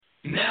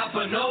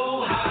Napa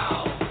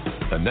know-how.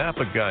 A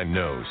Napa guy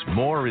knows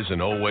more isn't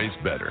always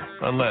better,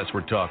 unless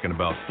we're talking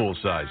about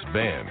full-size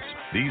vans.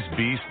 These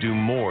beasts do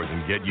more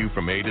than get you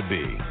from A to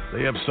B.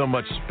 They have so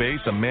much space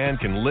a man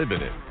can live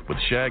in it. With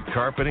shag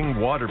carpeting,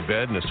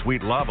 waterbed, and a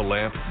sweet lava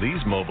lamp, these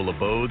mobile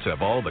abodes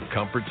have all the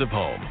comforts of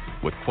home.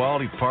 With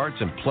quality parts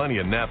and plenty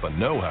of Napa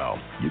know-how,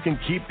 you can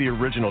keep the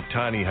original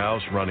tiny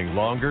house running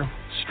longer,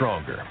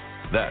 stronger.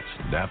 That's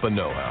Napa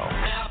know-how.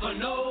 Napa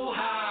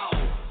know-how.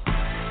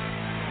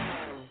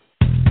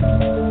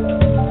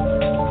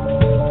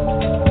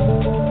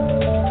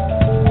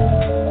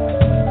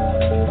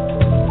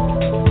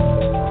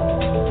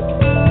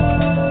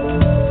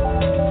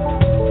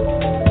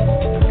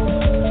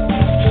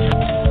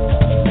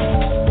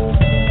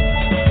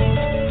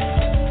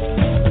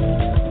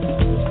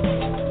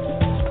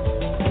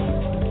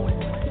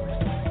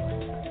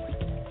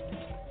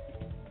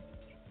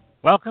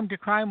 Welcome to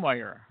Crime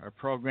Wire, a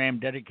program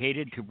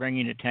dedicated to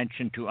bringing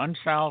attention to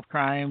unsolved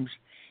crimes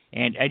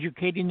and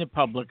educating the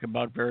public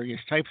about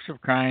various types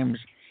of crimes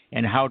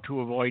and how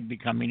to avoid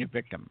becoming a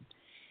victim.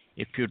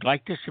 If you'd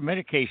like to submit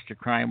a case to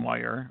Crime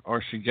Wire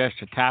or suggest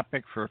a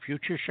topic for a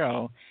future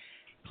show,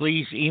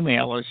 please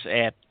email us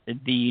at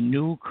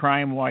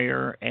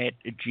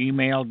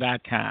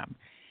thenewcrimewire@gmail.com.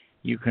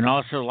 You can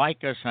also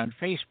like us on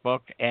Facebook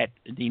at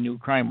The New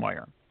Crime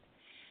Wire.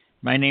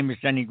 My name is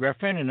Denny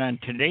Griffin, and on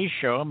today's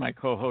show, my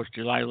co-host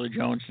Delilah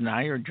Jones and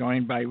I are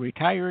joined by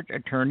retired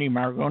attorney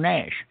Margo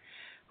Nash,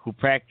 who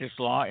practiced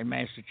law in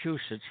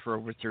Massachusetts for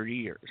over 30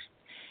 years.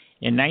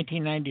 In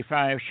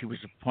 1995, she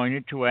was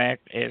appointed to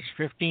act as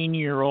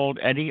 15-year-old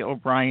Eddie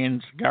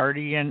O'Brien's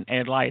guardian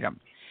ad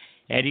litem.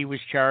 Eddie was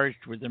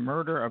charged with the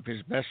murder of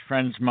his best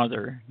friend's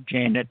mother,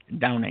 Janet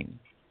Downing.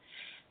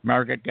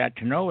 Margaret got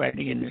to know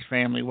Eddie and his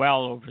family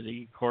well over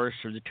the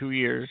course of the 2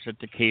 years that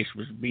the case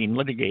was being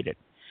litigated.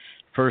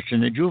 First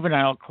in the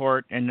juvenile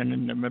court and then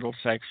in the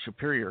Middlesex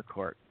Superior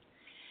Court.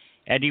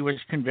 Eddie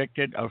was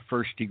convicted of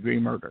first-degree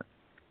murder.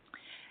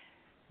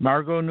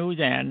 Margo knew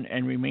then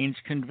and remains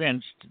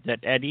convinced that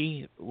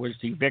Eddie was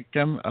the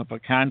victim of a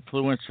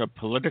confluence of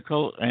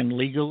political and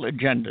legal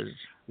agendas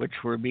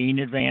which were being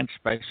advanced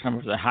by some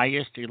of the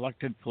highest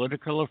elected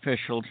political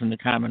officials in the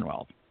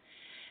Commonwealth.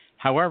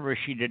 However,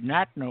 she did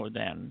not know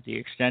then the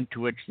extent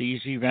to which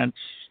these events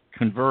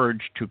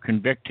converged to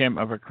convict him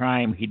of a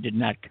crime he did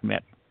not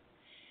commit.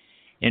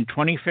 In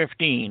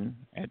 2015,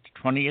 at the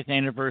 20th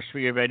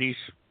anniversary of Eddie's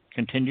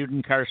continued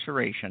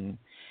incarceration,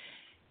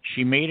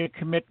 she made a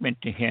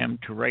commitment to him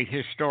to write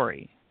his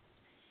story,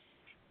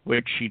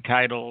 which she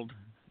titled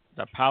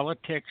The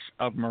Politics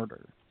of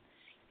Murder.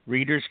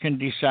 Readers can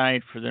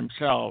decide for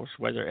themselves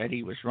whether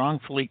Eddie was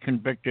wrongfully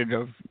convicted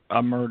of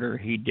a murder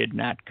he did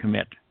not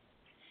commit.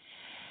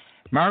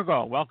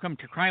 Margo, welcome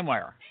to Crime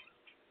Wire.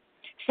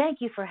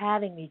 Thank you for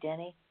having me,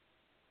 Denny.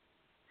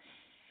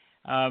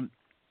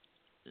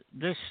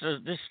 This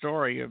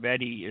story of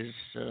Eddie is,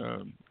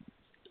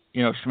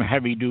 some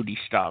heavy duty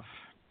stuff,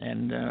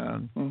 and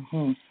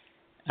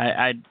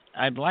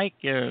I'd like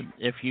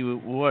if you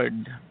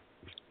would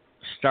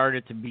start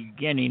at the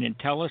beginning and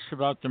tell us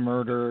about the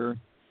murder,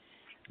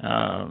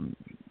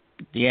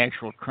 the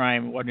actual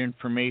crime, what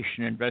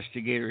information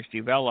investigators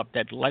developed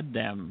that led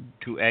them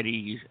to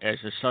Eddie as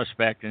a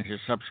suspect in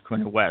his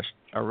subsequent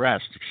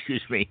arrest.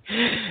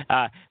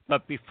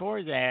 But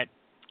before that,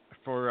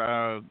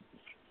 for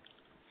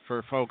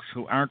folks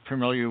who aren't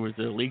familiar with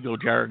the legal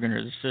jargon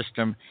or the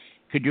system,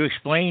 could you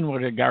explain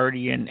what a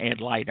guardian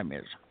ad litem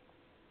is?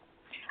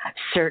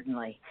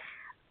 Certainly.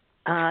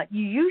 You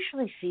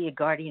usually see a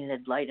guardian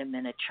ad litem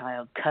in a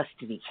child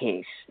custody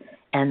case,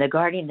 and the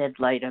guardian ad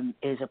litem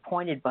is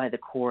appointed by the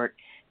court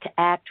to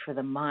act for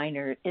the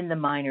minor in the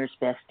minor's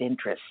best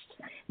interest,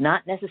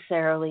 not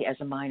necessarily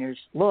as a minor's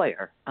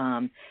lawyer.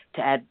 A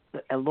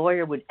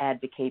lawyer would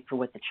advocate for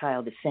what the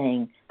child is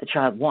saying the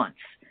child wants.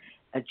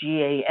 A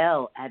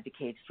GAL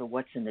advocates for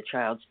what's in the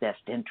child's best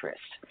interest.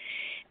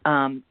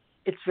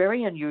 It's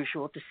very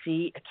unusual to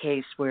see a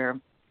case where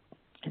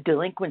a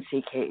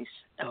delinquency case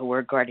where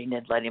a guardian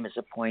ad litem is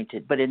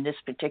appointed, but in this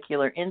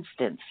particular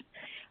instance,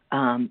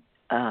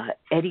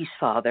 Eddie's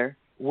father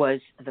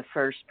was the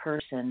first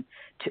person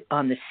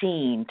on the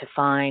scene to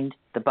find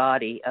the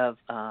body of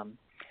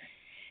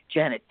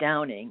Janet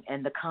Downing,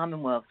 and the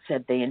Commonwealth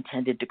said they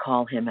intended to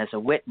call him as a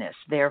witness.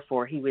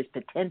 Therefore, he was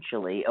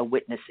potentially a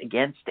witness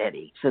against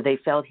Eddie. So they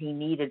felt he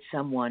needed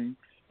someone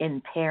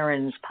in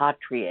parens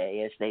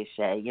patriae, as they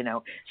say,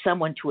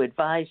 someone to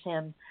advise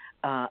him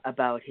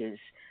about his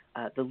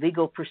the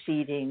legal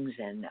proceedings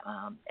and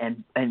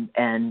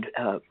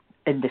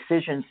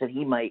decisions that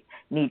he might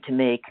need to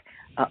make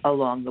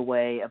along the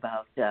way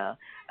about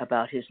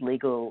his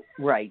legal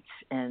rights.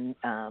 And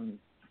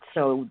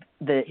so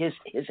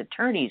his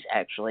attorneys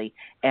actually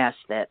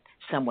asked that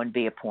someone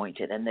be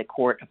appointed, and the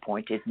court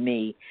appointed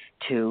me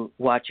to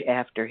watch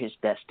after his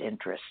best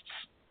interests.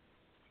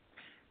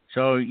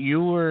 So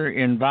you were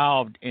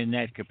involved in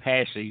that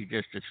capacity you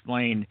just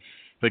explained,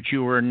 but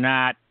you were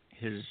not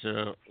his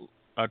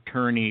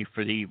attorney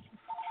for the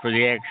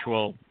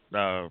actual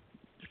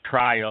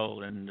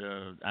trial and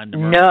on the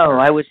murder? No,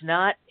 I was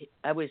not.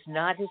 I was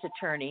not his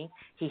attorney.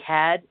 He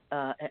had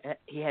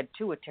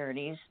two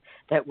attorneys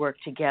that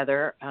worked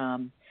together,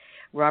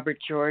 Robert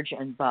George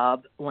and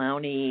Bob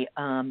Lowney.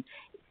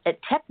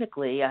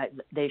 Technically,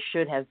 they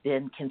should have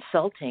been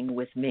consulting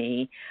with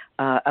me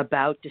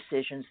about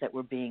decisions that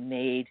were being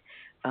made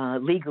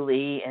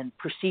legally and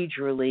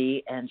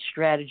procedurally and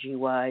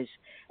strategy-wise,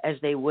 as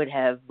they would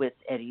have with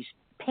Eddie's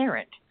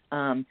parent.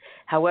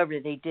 However,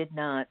 they did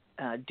not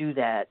do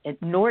that,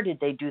 nor did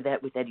they do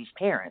that with Eddie's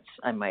parents,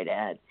 I might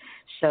add.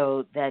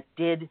 So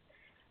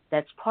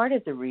that's part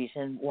of the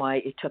reason why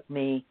it took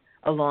me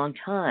a long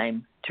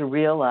time to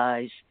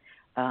realize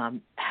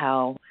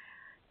how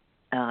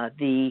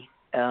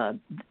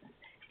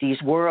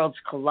these worlds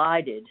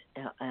collided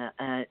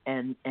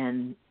and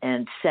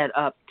set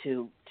up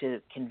to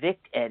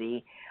convict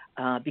Eddie,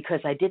 because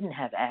I didn't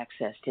have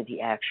access to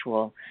the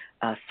actual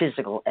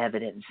physical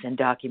evidence and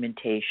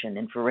documentation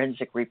and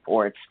forensic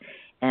reports.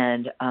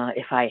 And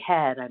if I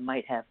had, I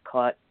might have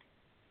caught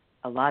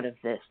a lot of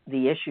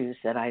the issues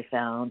that I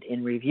found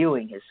in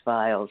reviewing his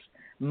files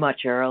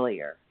much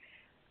earlier.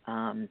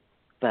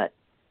 But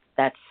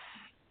that's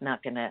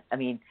not going to,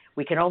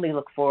 we can only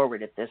look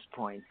forward at this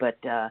point. But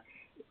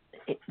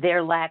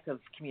their lack of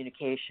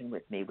communication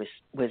with me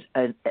was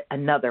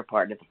another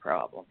part of the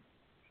problem.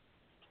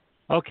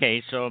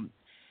 Okay, so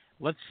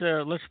let's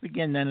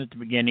begin then at the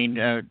beginning.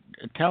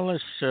 Tell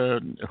us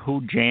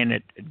who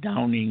Janet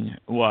Downing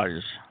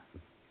was.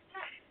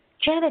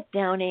 Janet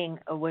Downing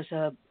was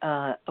a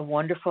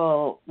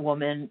wonderful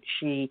woman.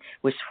 She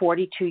was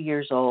 42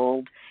 years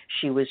old.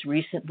 She was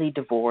recently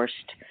divorced.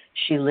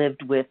 She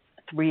lived with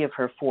 3 of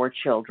her 4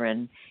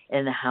 children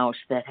in the house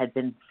that had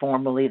been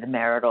formerly the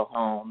marital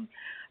home.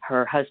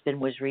 Her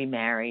husband was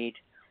remarried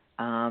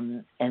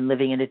and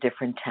living in a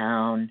different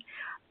town.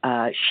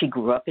 She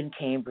grew up in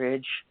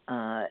Cambridge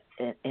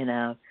in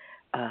a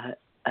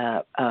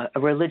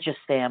religious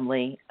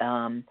family,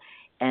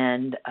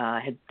 and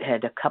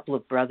had a couple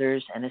of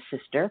brothers and a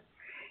sister.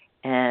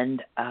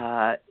 And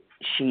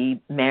she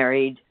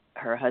married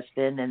her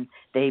husband, and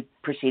they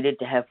proceeded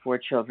to have 4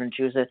 children.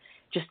 She was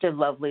just a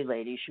lovely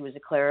lady. She was a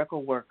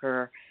clerical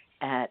worker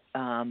at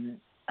a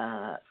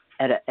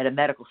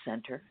medical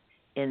center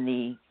in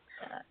the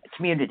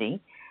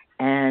community,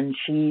 and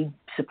she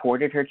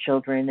supported her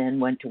children and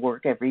went to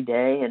work every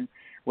day and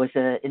was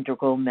an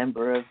integral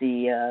member of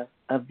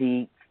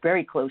the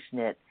very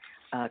close-knit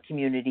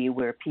community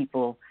where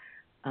people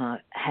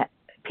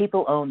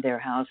owned their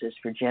houses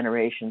for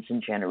generations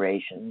and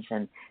generations,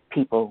 and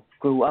people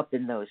grew up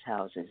in those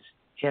houses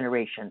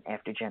generation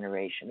after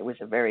generation. It was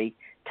a very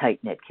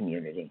tight-knit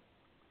community.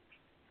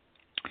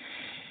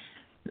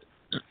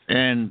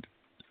 And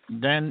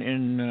then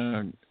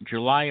in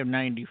July of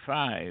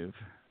 95,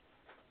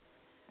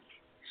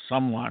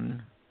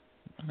 someone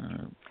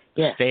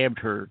stabbed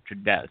her to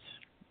death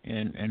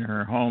in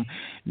her home.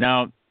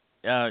 Now,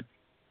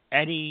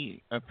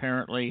 Eddie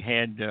apparently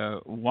had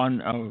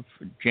one of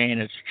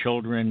Janet's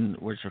children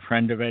was a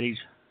friend of Eddie's.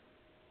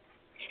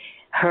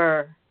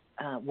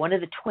 One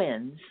of the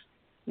twins,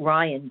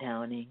 Ryan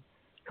Downing,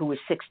 who was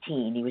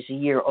 16, he was a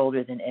year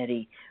older than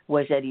Eddie,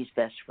 was Eddie's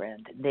best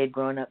friend. They'd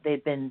grown up,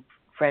 they'd been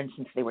friends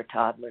since they were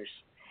toddlers.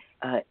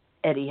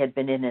 Eddie had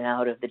been in and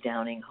out of the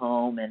Downing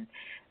home, and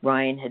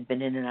Ryan had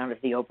been in and out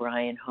of the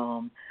O'Brien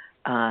home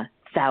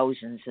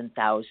thousands and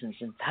thousands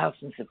and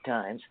thousands of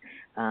times.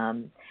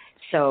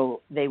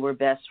 So they were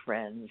best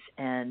friends.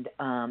 And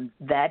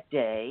that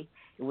day,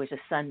 it was a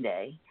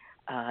Sunday,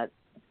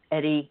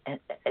 Eddie,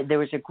 there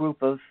was a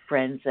group of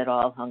friends that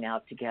all hung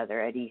out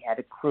together. Eddie had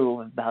a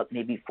crew of about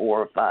maybe 4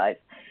 or 5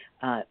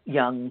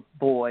 young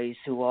boys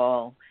who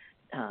all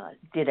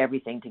did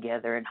everything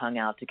together and hung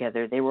out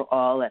together. They were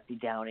all at the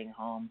Downing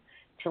home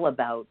till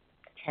about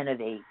 10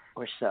 of 8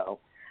 or so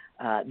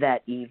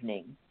that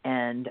evening.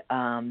 And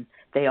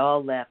they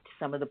all left.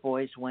 Some of the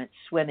boys went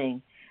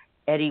swimming.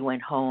 Eddie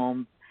went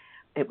home.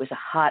 It was a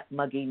hot,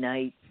 muggy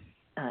night.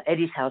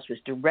 Eddie's house was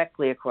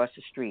directly across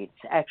the street.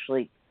 It's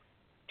actually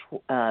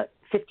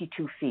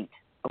 52 feet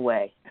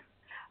away.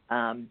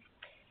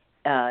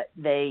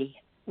 Eddie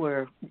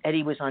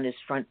was on his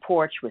front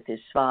porch with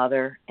his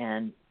father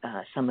and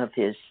some of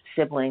his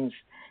siblings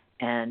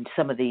and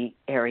some of the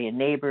area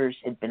neighbors.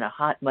 It had been a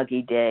hot,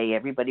 muggy day.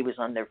 Everybody was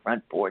on their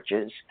front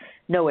porches.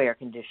 No air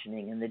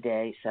conditioning in the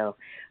day, so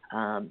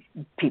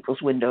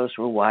people's windows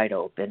were wide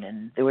open,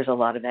 and there was a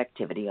lot of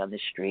activity on the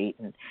street.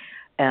 And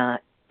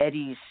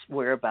Eddie's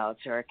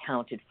whereabouts are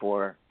accounted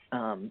for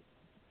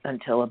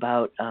until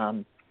about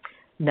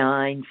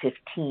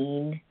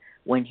 9:15,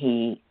 when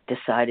he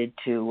decided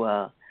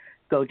to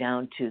go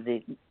down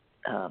to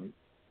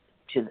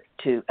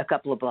a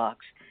couple of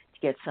blocks to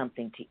get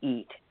something to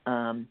eat.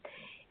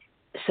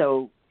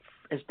 So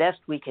as best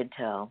we can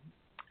tell,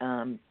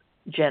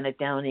 Janet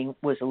Downing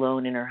was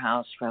alone in her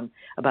house from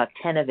about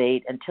 10 of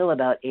 8 until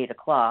about 8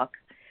 o'clock,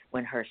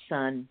 when her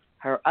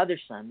other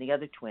son, the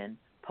other twin,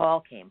 Paul,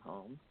 came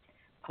home.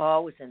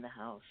 Paul was in the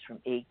house from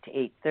 8 to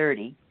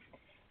 8:30,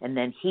 and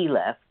then he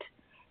left.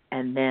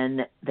 And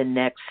then the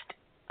next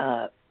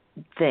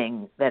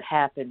thing that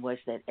happened was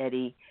that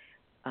Eddie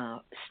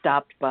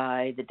stopped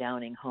by the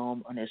Downing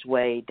home on his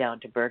way down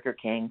to Burger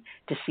King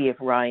to see if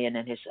Ryan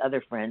and his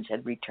other friends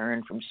had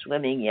returned from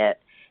swimming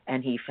yet,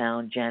 and he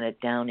found Janet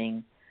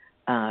Downing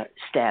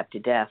stabbed to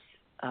death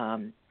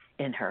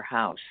in her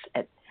house.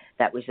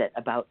 That was at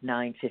about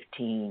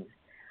 9:15.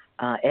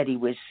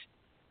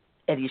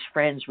 Eddie's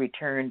friends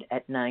returned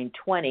at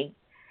 9:20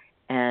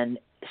 and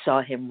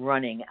saw him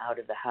running out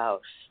of the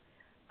house,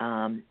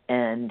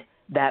 and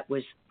that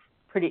was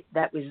pretty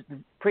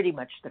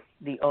much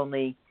the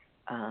only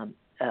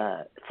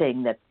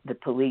thing that the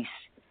police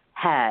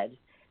had.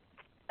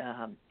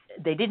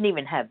 They didn't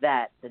even have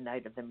that the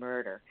night of the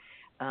murder.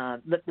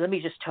 Let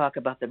me just talk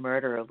about the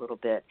murder a little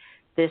bit.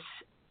 This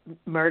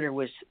murder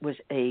was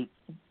a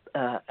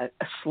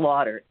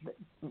slaughter.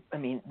 I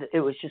mean,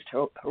 it was just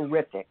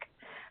horrific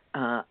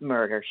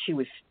murder.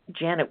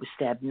 Janet was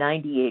stabbed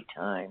 98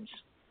 times.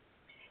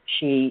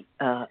 She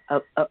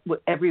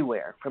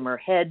everywhere, from her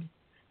head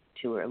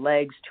to her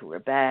legs to her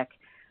back.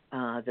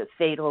 The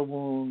fatal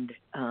wound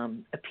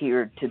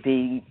appeared to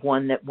be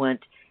one that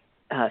went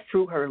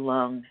through her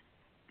lung,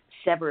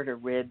 severed a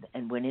rib,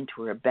 and went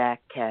into her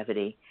back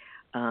cavity.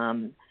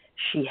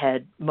 She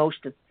had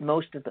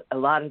a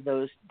lot of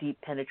those deep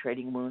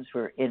penetrating wounds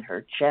were in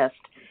her chest,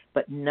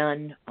 but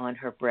none on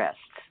her breasts.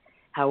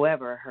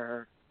 However,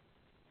 her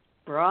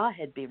bra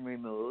had been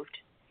removed.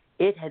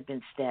 It had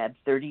been stabbed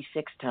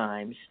 36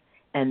 times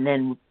and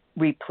then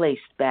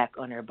replaced back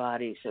on her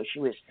body. So she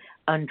was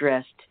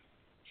undressed,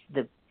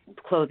 the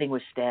clothing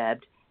was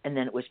stabbed, and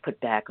then it was put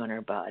back on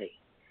her body.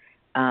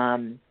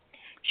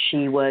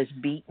 She was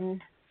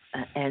beaten,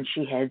 and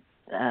she had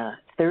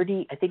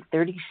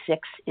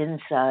 36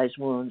 incised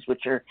wounds,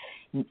 which are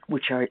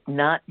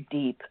not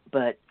deep,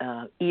 but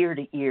ear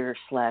to ear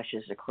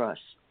slashes across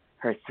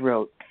her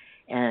throat.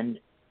 And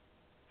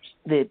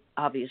they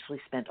obviously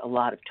spent a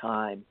lot of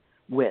time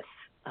with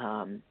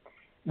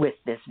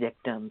this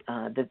victim.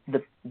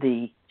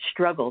 The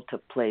struggle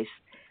took place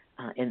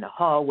in the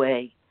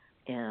hallway,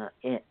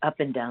 up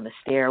and down the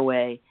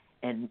stairway,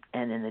 and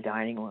in the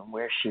dining room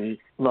where she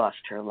lost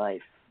her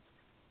life.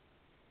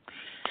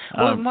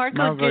 Well,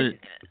 Margo,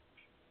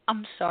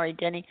 I'm sorry,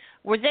 Denny.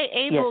 Were they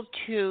able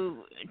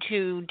to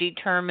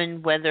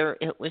determine whether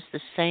it was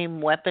the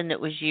same weapon that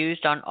was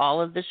used on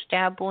all of the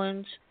stab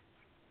wounds?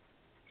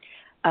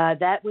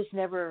 That was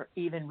never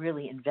even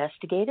really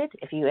investigated,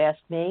 if you ask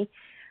me.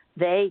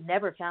 They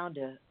never found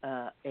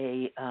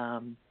a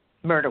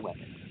murder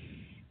weapon.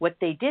 What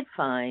they did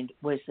find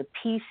was a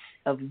piece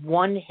of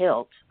one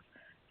hilt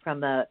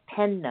from a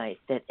penknife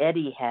that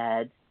Eddie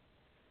had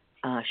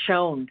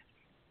shown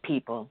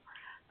people.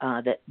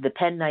 That the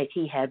penknife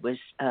he had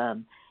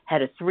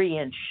had a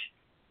 3-inch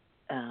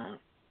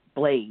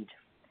blade,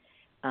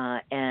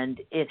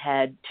 and it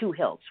had 2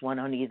 hilts, one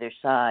on either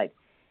side.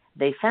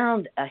 They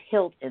found a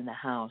hilt in the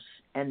house,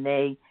 and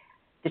they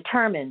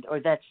determined,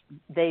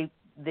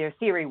 their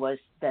theory was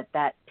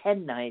that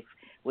penknife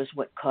was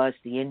what caused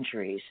the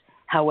injuries.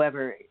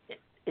 However,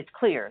 it's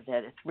clear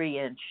that a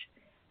 3-inch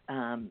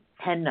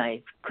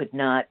penknife could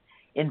not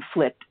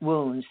inflict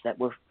wounds that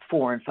were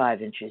 4 and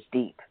 5 inches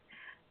deep.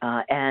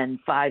 And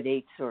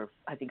 5/8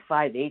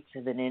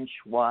 of an inch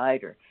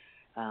wide, or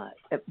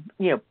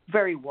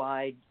very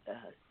wide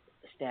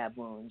stab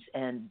wounds.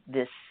 And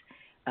this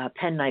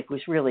penknife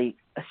was really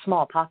a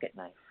small pocket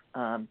knife.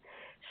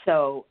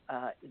 So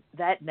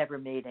that never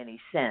made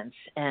any sense.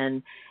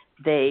 And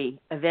they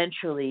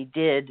eventually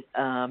did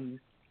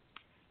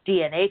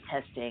DNA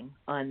testing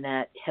on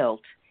that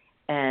hilt,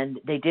 and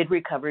they did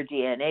recover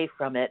DNA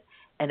from it.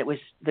 And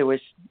there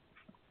was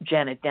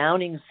Janet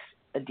Downing's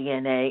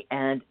DNA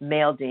and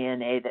male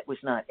DNA that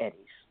was not Eddie's.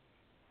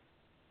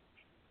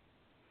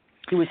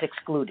 He was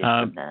excluded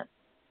from that.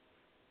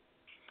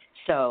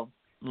 So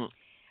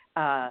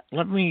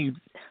let me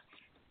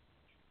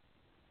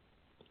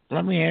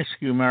ask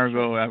you,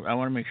 Margo. I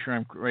want to make sure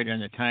I'm right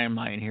on the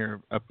timeline here.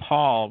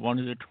 Paul, one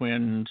of the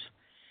twins,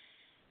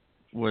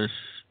 was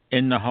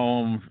in the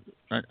home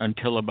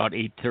until about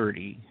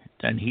 8:30.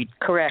 Then he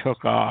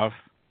took off,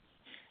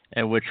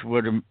 and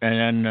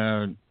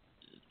then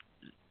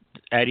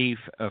Eddie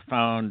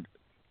found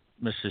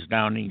Mrs.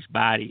 Downing's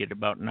body at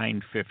about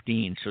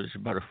 9:15, so it's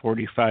about a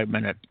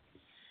 45-minute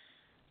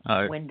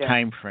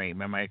time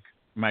frame. Am I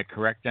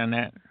correct on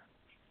that?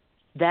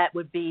 That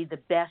would be the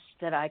best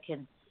that I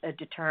can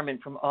determine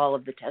from all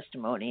of the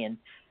testimony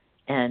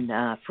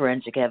and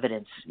forensic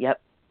evidence.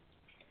 Yep,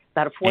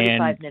 about a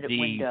 45-minute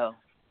window.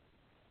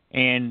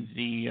 And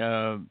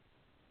the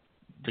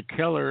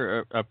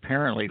killer,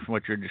 apparently, from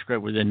what you're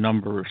describing, with a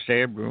number of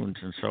stab wounds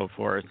and so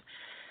forth.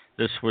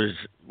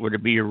 Would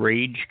it be a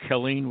rage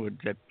killing? Would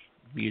that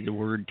be the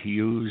word to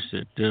use?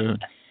 That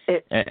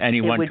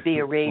anyone would be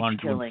a rage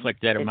wanted killing. To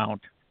inflict that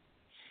amount?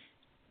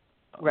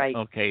 Right.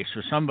 Okay,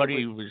 so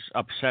somebody was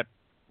upset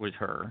with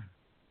her,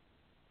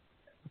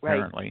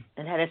 apparently. Right,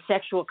 and had a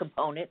sexual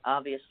component,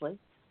 obviously.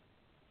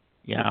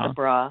 Yeah. With the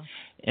bra.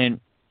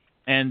 And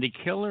the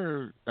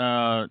killer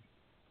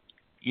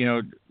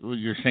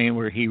you're saying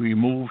where he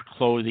removed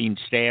clothing,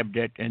 stabbed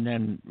it, and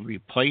then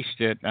replaced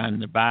it on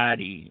the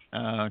body,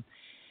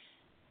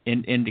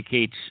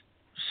 indicates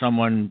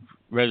someone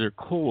rather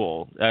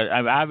cool.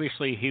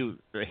 Obviously, he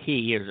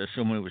is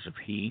assuming it was a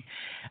he.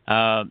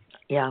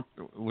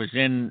 Was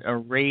in a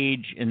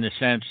rage in the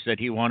sense that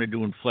he wanted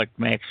to inflict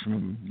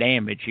maximum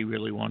damage. He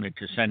really wanted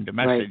to send a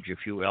message,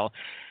 if you will.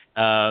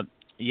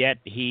 Yet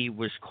he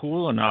was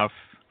cool enough,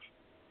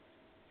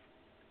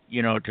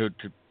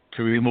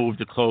 to remove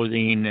the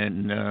clothing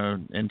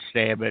and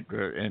stab it,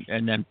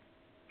 and then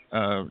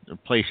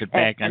place it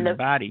back on the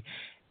body.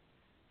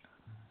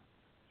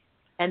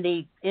 And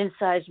the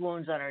incised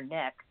wounds on her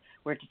neck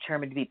were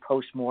determined to be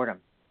post-mortem.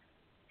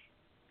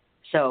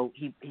 So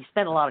he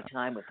spent a lot of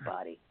time with the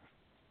body.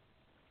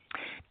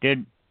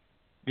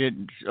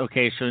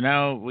 Okay, so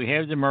now we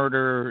have the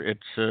murder.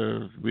 It's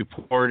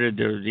reported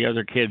the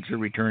other kids are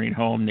returning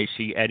home. They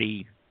see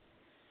Eddie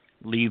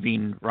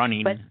leaving,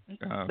 running from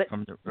the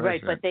residence.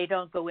 Right, but they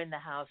don't go in the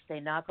house. They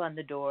knock on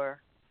the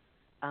door.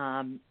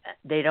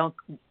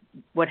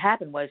 What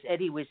happened was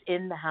Eddie was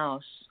in the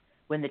house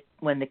when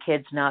the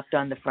kids knocked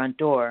on the front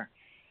door.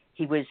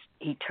 He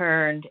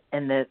turned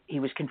and he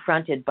was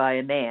confronted by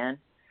a man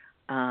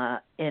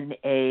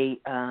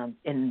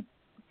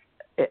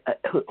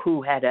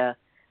who had a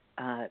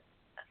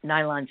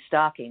nylon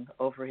stocking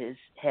over his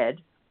head,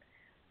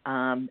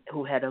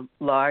 who had a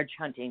large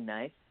hunting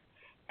knife,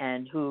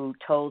 and who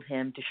told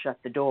him to shut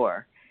the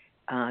door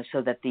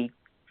so that the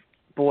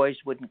boys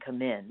wouldn't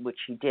come in, which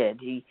he did.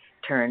 He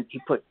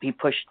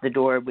pushed the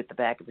door with the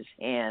back of his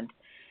hand,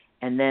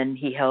 and then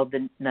he held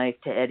the knife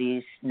to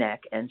Eddie's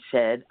neck and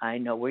said, "I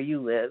know where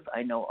you live.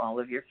 I know all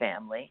of your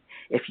family.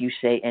 If you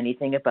say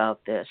anything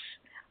about this,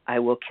 I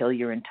will kill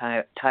your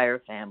entire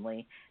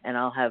family, and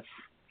I'll have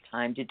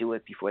time to do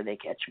it before they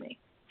catch me."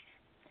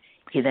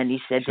 He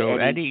said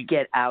to Eddie,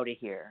 "Get out of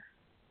here."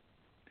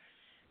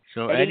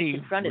 So Eddie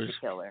confronted the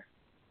killer.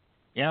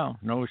 Yeah,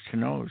 nose to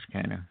nose,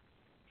 kind of.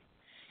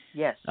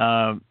 Yes.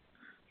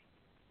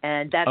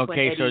 And that's when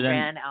Eddie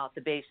ran out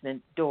the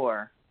basement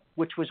door,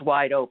 which was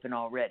wide open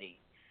already.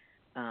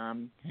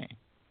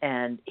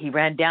 And he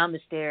ran down the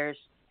stairs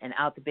and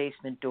out the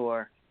basement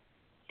door,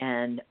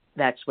 and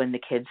that's when the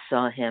kids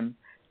saw him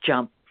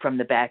jump from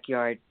the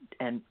backyard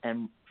and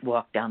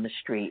walk down the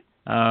street.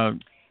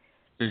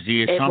 Is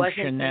the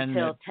assumption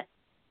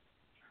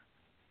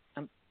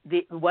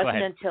it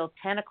wasn't until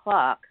 10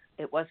 o'clock.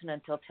 It wasn't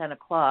until 10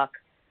 o'clock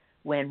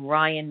when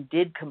Ryan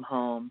did come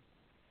home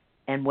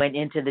and went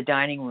into the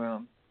dining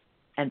room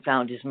and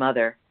found his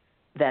mother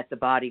that the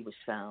body was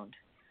found.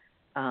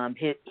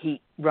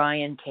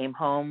 Ryan came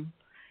home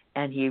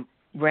and he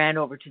ran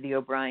over to the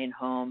O'Brien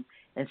home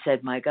and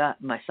said, "My God,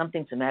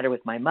 something's the matter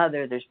with my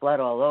mother. There's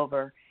blood all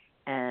over."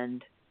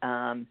 And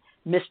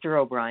Mr.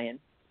 O'Brien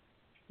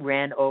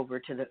ran over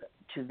to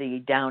the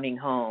Downing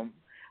home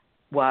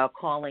while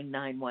calling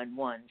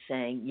 911,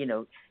 saying,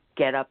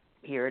 "Get up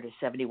here to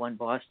 71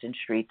 Boston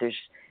Street.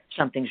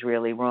 Something's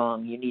really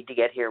wrong. You need to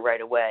get here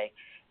right away."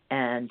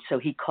 And so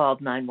he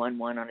called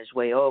 911 on his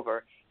way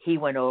over. He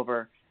went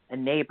over. A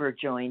neighbor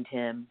joined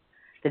him,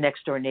 the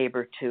next door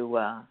neighbor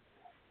to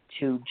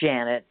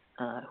Janet,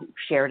 who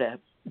shared a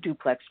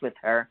duplex with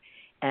her,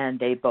 and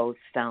they both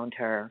found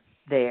her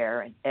there.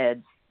 And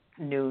Ed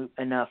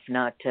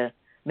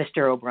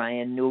Mr.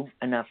 O'Brien knew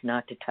enough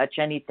not to touch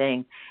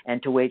anything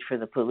and to wait for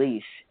the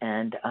police.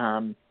 And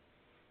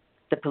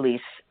the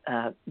police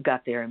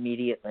got there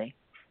immediately.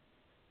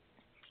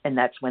 And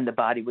that's when the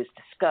body was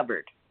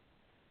discovered.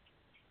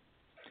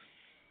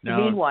 Now,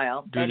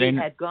 Meanwhile, Eddie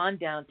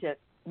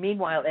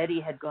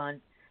had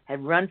run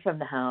from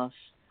the house,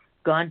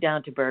 gone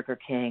down to Burger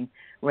King,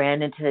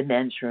 ran into the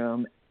men's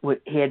room.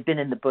 He had been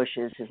in the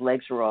bushes. His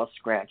legs were all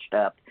scratched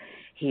up.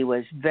 He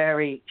was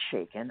very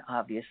shaken,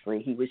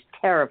 obviously. He was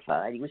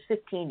terrified. He was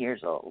 15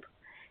 years old.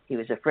 He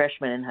was a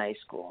freshman in high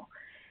school.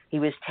 He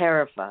was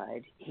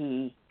terrified.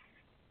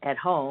 At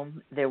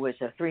home, there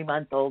was a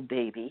 3-month-old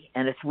baby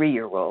and a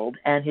 3-year-old,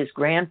 and his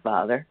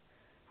grandfather,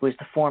 who was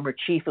the former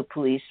chief of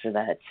police for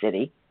that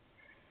city,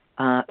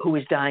 who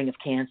was dying of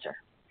cancer.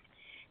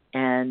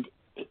 And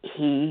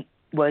he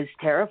was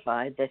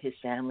terrified that his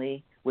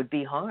family would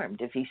be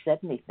harmed if he said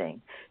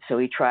anything. So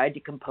he tried to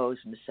compose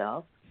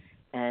himself,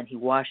 and he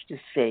washed his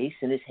face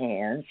and his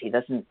hands. He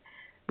doesn't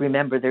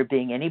remember there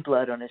being any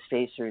blood on his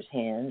face or his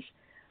hands.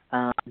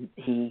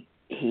 He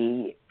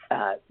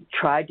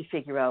tried to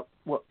figure out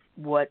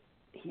what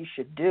he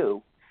should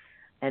do.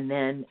 And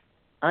then,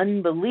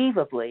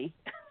 unbelievably,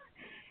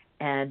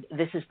 and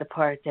this is the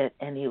part that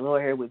any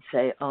lawyer would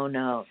say, "Oh,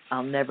 no,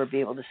 I'll never be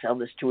able to sell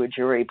this to a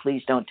jury.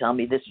 Please don't tell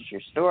me this is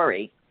your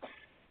story."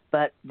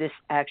 But this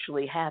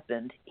actually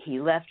happened. He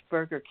left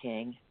Burger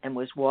King and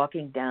was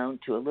walking down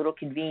to a little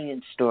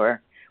convenience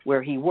store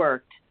where he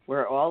worked,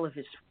 where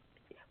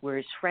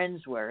his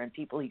friends were and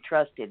people he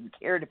trusted and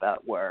cared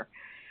about were.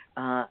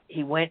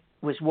 He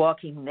was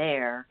walking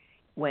there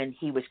when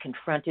he was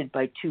confronted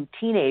by 2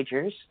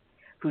 teenagers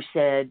who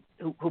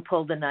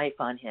pulled a knife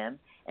on him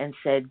and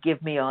said,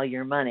 "Give me all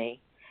your money."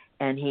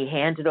 and he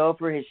handed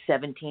over his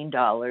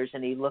 $17,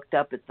 and he looked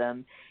up at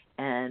them,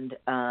 and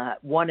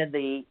one of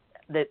the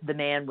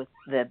man with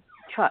the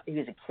he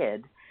was a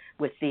kid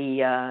with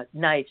the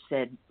knife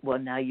said, "Well,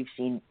 now you've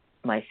seen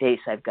my face.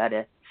 I've got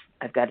to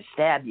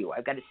stab you.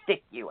 I've got to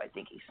stick you," I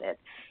think he said.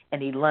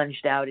 And he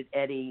lunged out at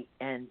Eddie,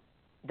 and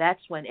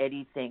that's when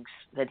Eddie thinks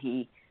that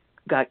he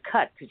got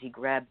cut because he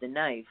grabbed the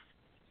knife.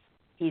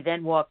 He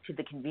then walked to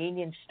the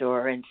convenience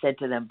store and said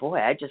to them, "Boy,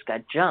 I just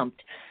got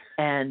jumped."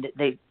 And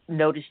they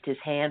noticed his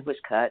hand was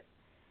cut,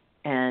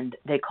 and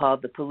they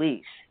called the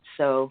police.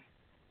 So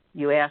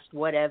you asked,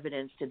 what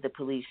evidence did the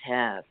police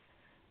have?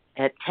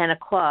 At 10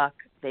 o'clock,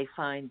 they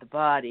find the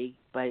body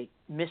by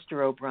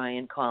Mr.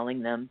 O'Brien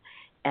calling them,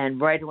 and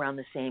right around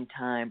the same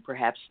time,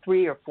 perhaps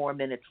 3 or 4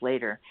 minutes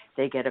later,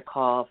 they get a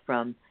call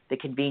from the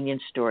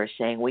convenience store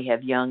saying, "We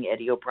have young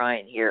Eddie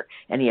O'Brien here,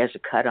 and he has a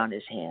cut on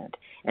his hand."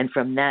 And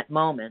from that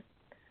moment,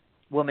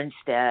 woman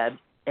stabbed,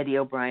 Eddie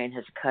O'Brien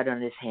has a cut on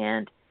his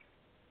hand,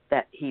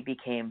 that he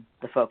became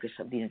the focus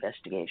of the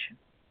investigation.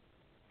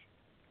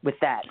 With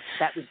that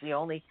was the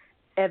only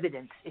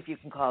evidence, if you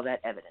can call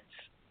that evidence.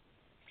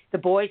 The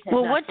boys had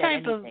not said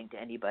anything to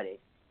anybody.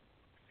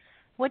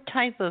 What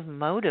type of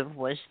motive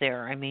was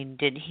there? I mean,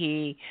 did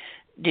he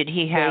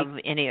have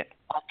any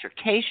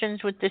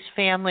altercations with this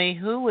family?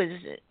 Who was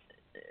it?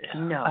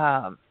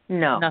 No,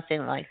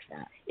 nothing like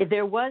that.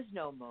 There was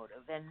no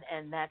motive,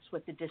 and that's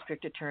what the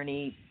district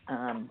attorney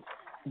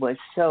was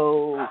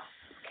so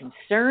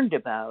concerned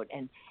about.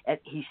 And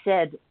he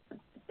said,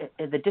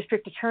 the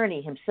district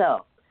attorney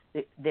himself,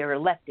 they're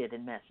elected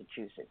in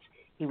Massachusetts.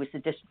 He was the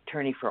district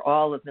attorney for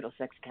all of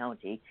Middlesex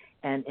County,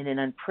 and in an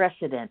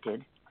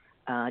unprecedented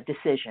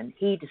decision,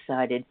 he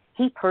decided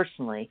he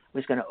personally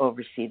was going to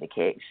oversee the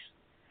case.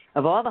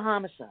 Of all the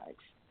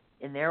homicides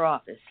in their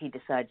office, he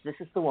decides this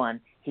is the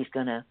one he's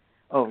going to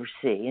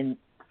oversee, and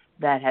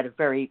that had a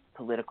very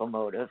political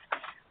motive.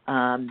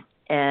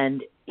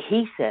 And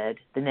he said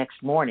the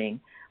next morning,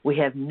 we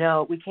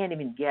can't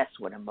even guess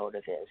what a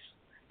motive is,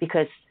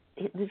 because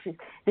this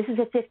is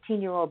a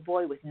 15-year-old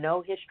boy with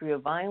no history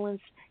of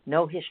violence,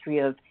 no history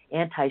of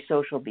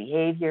antisocial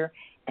behavior,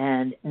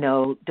 and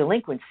no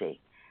delinquency.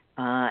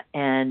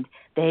 And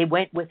they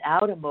went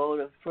without a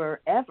motive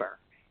forever.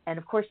 And,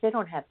 of course, they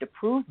don't have to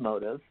prove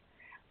motive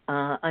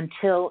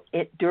until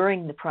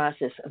during the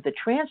process of the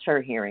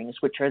transfer hearings,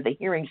 which are the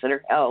hearings that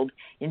are held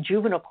in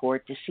juvenile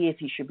court to see if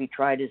he should be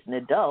tried as an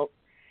adult.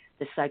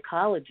 The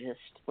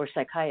psychologist or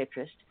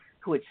psychiatrist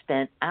who had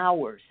spent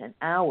hours and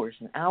hours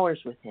and hours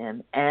with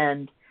him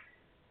and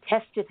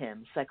tested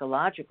him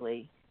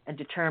psychologically and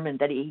determined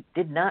that he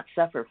did not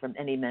suffer from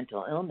any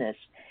mental illness,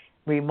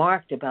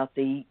 remarked about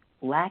the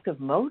lack of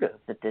motive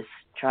that this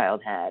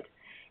child had.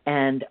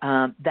 And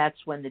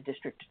that's when the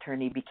district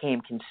attorney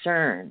became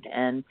concerned,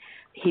 and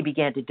he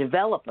began to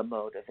develop a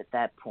motive at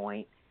that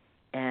point.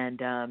 And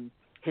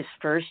his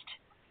first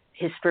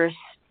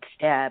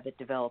stab at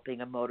developing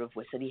a motive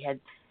was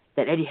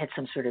that Eddie had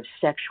some sort of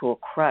sexual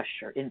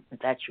crush or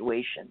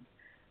infatuation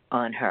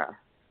on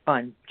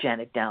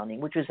Janet Downing,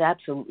 which was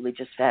absolutely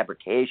just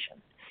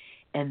fabrication.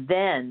 And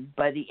then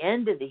by the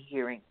end of the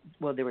hearing,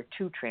 well, there were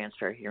 2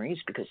 transfer hearings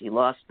because he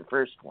lost the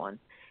first one,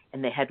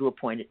 and they had to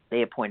appointed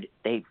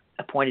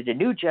a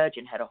new judge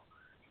and had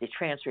the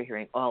transfer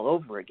hearing all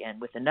over again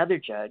with another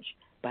judge.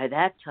 By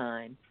that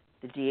time,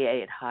 the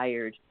DA had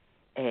hired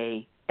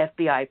a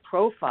FBI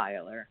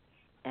profiler,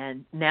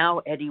 and Now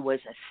Eddie was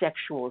a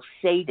sexual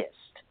sadist.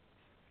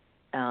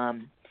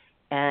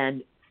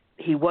 And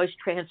he was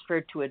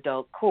transferred to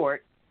adult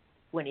court.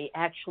 When he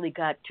actually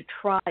got to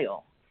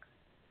trial,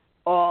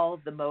 all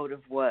the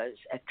motive was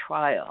at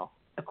trial,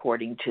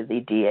 according to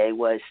the DA,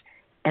 was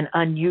an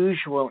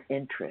unusual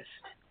interest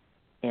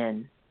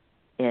in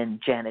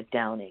Janet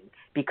Downing,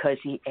 because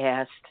he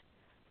asked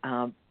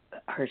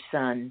her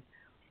son,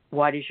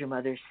 "Why does your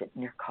mother sit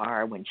in her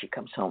car when she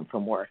comes home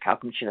from work? How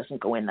come she doesn't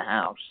go in the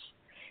house?"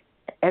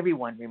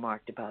 Everyone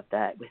remarked about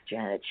that with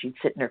Janet. She'd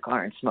sit in her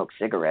car and smoke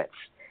cigarettes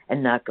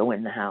and not go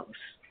in the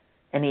house.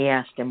 And he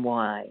asked him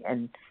why.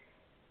 And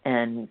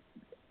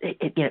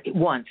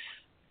once,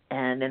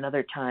 and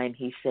another time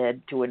he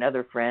said to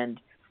another friend,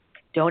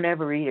 "Don't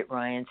ever eat at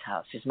Ryan's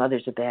house. His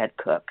mother's a bad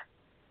cook."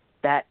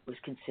 That was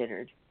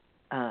considered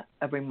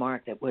a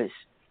remark that was,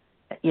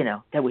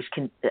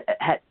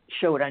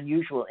 showed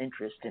unusual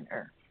interest in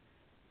her.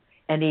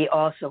 And he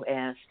also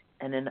asked,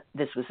 and then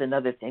this was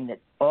another thing that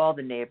all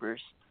the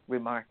neighbors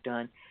remarked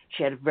on,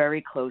 she had a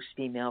very close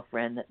female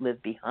friend that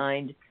lived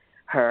behind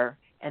her,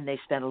 and they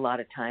spent a lot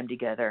of time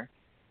together.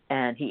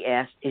 And he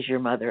asked, "Is your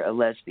mother a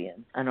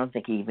lesbian?" I don't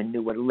think he even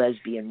knew what a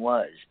lesbian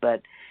was,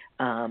 but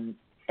and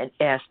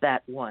asked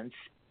that once,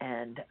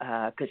 and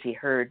because he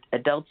heard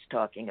adults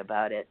talking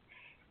about it.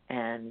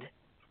 And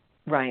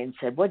Ryan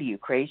said, "What are you,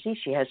 crazy?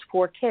 She has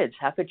 4 kids.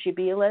 How could she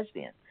be a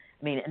lesbian?"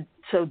 I mean, and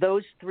so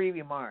those 3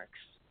 remarks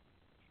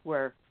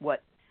were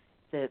what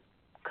the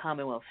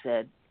Commonwealth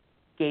said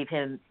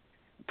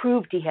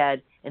proved he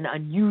had an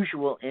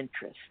unusual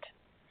interest.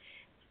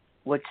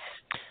 What's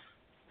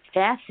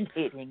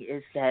fascinating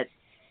is that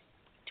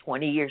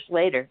 20 years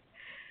later,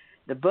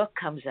 the book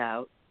comes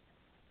out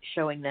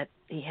showing that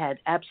he had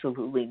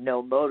absolutely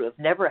no motive,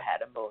 never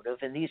had a motive,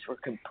 and these were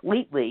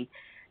completely,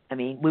 I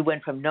mean, we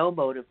went from no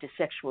motive to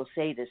sexual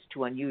sadist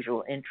to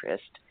unusual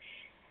interest.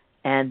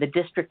 And the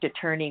district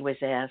attorney was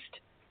asked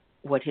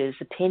what his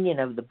opinion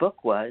of the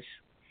book was,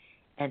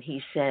 and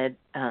he said,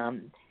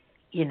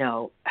 you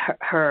know,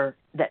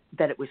 that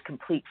it was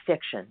complete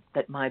fiction,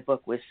 that my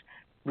book was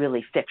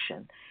really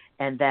fiction,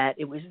 and that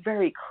it was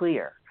very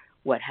clear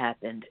what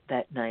happened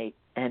that night.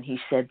 And he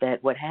said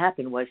that what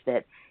happened was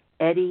that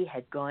Eddie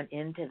had gone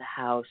into the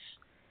house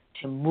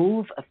to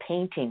move a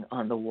painting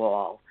on the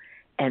wall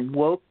and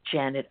woke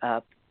Janet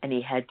up, and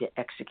he had to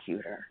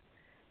execute her.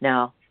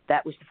 Now,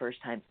 that was the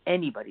first time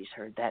anybody's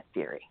heard that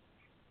theory.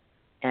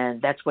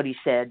 And that's what he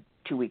said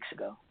 2 weeks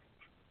ago.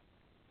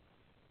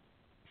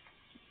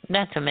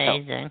 That's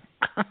amazing.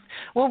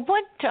 Well,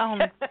 what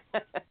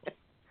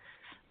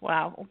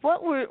wow,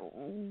 what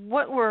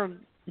were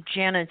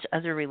Janet's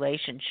other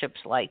relationships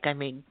like? I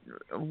mean,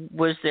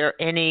 was there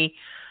any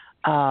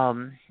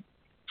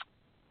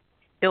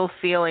ill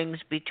feelings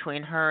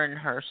between her and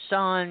her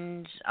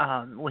sons,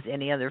 with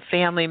any other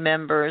family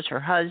members,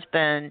 her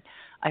husband?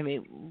 I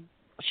mean,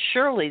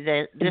 surely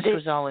this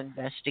was all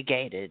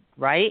investigated,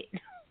 right?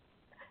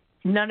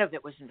 None of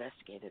it was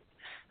investigated.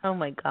 Oh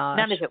my gosh.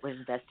 None of it was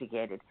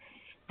investigated.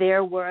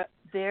 There were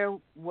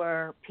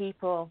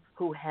people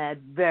who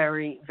had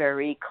very,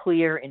 very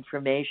clear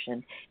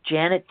information.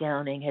 Janet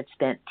Downing had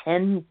spent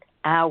 10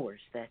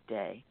 hours that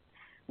day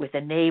with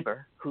a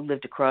neighbor who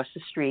lived across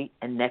the street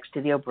and next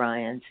to the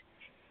O'Briens,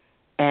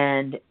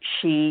 and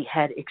she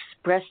had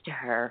expressed to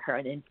her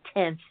an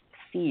intense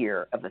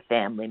fear of a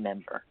family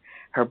member,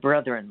 her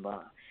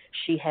brother-in-law.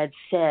 She had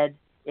said,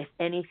 if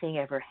anything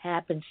ever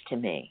happens to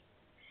me,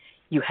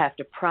 you have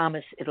to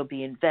promise it'll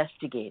be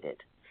investigated.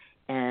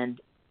 And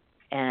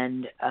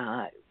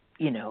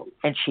you know,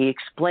 and she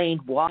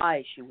explained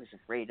why she was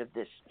afraid of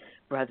this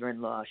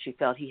brother-in-law. She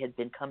felt he had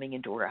been coming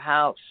into her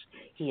house.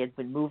 He had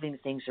been moving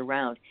things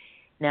around.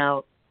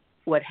 Now,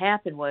 what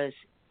happened was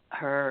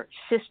her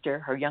sister,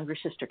 her younger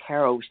sister,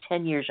 Carol, was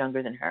 10 years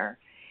younger than her,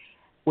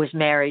 was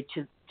married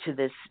to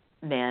this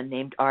man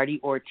named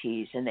Artie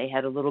Ortiz, and they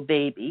had a little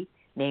baby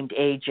named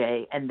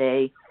AJ, and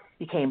they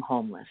became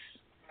homeless.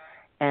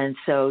 And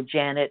so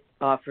Janet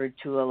offered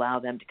to allow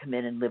them to come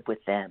in and live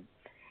with them.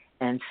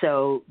 And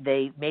so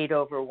they made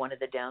over one of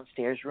the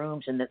downstairs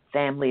rooms, and the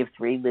family of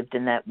three lived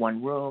in that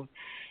one room.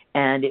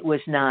 And it was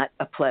not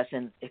a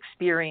pleasant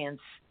experience.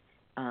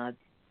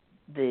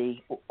 The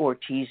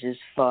Ortizes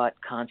fought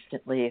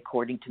constantly,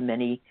 according to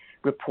many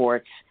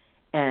reports.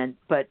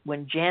 But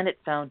when Janet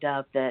found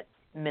out that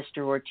Mr.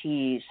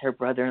 Ortiz, her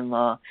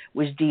brother-in-law,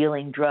 was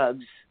dealing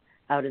drugs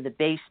out of the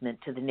basement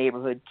to the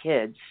neighborhood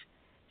kids,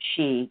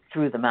 she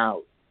threw them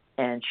out,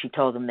 and she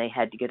told them they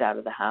had to get out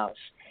of the house.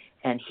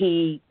 And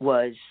he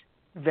was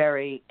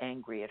very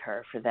angry at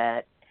her for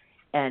that,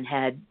 and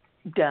had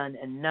done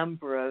a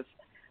number of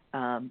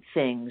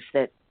things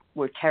that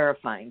were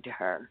terrifying to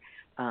her,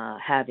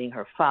 having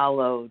her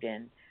followed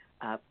and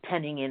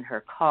penning in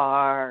her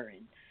car,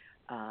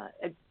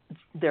 and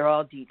they're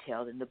all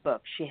detailed in the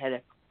book. She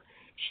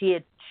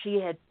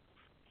had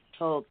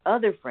told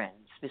other friends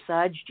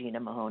besides Gina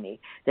Mahoney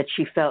that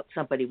she felt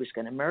somebody was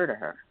going to murder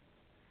her,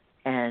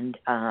 and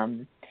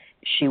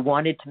she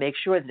wanted to make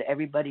sure that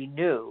everybody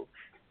knew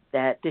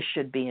that this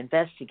should be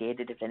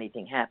investigated if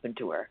anything happened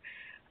to her.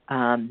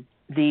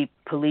 The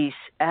police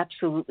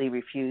absolutely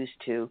refused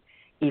to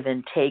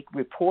even take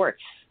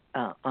reports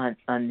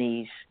on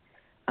these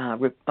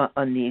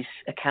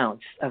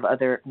accounts of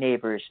other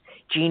neighbors.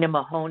 Gina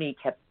Mahoney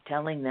kept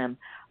telling them,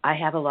 I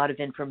have a lot of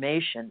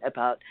information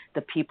about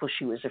the people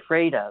she was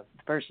afraid of,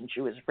 the person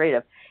she was afraid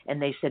of.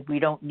 And they said, we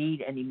don't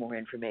need any more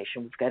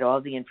information. We've got all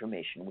the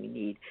information we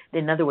need.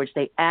 In other words,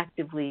 they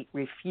actively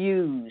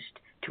refused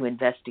to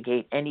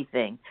investigate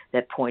anything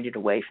that pointed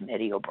away from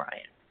Eddie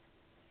O'Brien.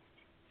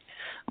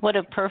 What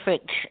a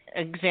perfect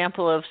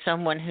example of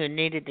someone who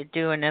needed to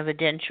do an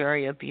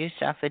evidentiary abuse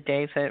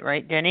affidavit,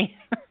 right, Denny?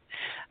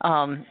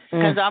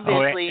 Because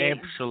obviously,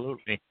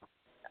 absolutely,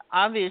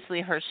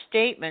 obviously, her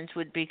statements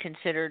would be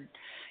considered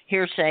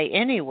hearsay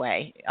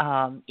anyway.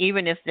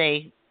 Even if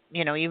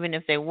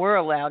they were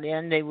allowed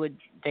in, they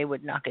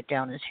would knock it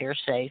down as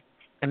hearsay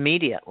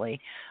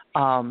immediately.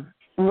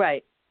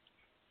 Right.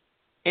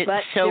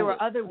 But there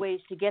were other ways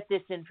to get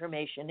this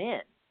information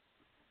in.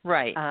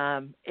 Right.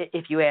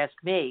 If you ask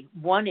me,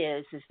 one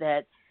is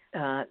that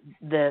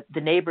the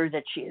neighbor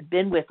that she had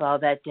been with all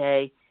that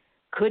day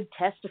could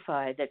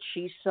testify that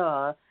she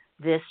saw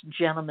this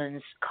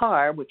gentleman's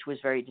car, which was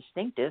very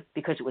distinctive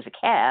because it was a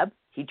cab.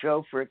 He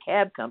drove for a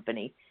cab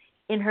company,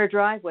 in her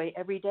driveway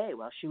every day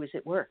while she was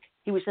at work.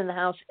 He was in the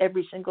house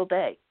every single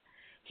day.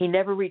 He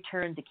never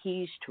returned the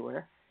keys to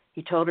her.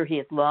 He told her he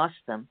had lost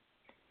them.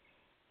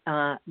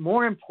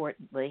 More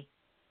importantly,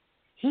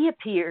 he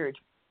appeared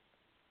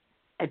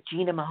at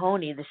Gina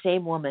Mahoney, the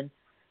same woman.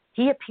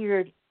 He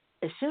appeared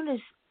as soon as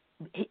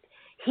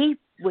he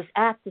was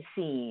at the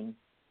scene.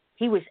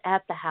 He was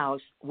at the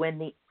house when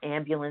the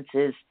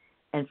ambulances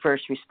and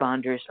first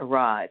responders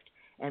arrived.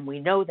 And we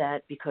know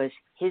that because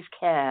his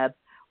cab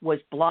was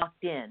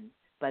blocked in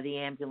by the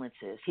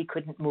ambulances. He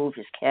couldn't move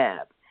his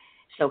cab.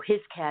 So his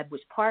cab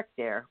was parked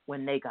there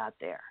when they got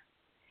there.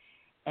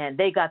 And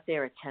they got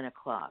there at 10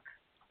 o'clock.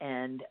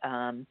 And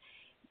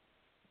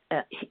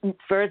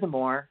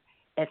furthermore,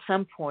 at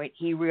some point,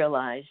 he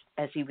realized,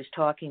 as he was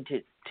talking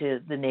to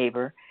the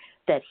neighbor,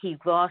 that he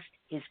lost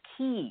his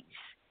keys.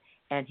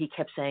 And he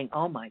kept saying,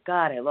 "Oh, my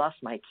God, I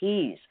lost my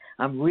keys.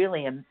 I'm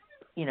really, and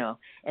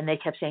they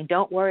kept saying,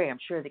 "Don't worry, I'm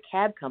sure the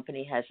cab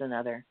company has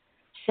another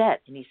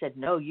set." And he said,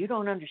 "No, you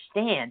don't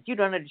understand. You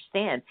don't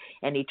understand."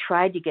 And he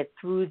tried to get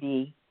through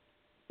the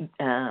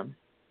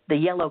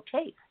yellow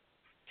tape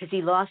because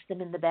he lost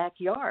them in the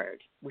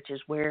backyard, which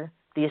is where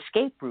the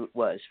escape route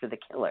was for the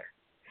killer.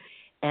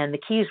 And the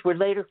keys were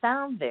later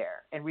found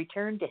there and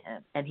returned to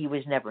him, and he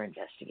was never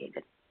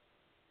investigated.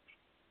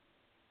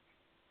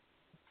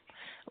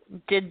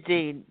 Did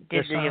the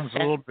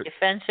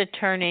defense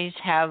attorneys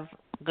have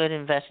good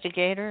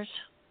investigators?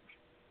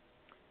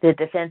 The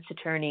defense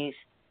attorneys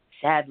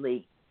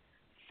sadly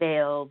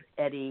failed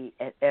Eddie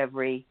at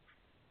every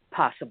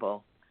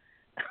possible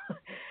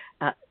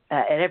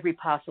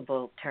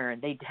turn.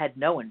 They had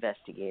no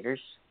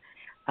investigators.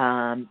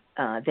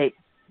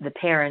 The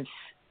parents,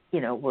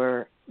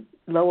 were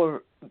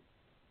lower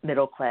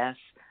middle class,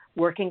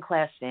 working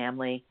class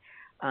family.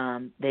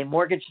 They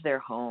mortgaged their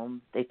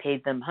home. They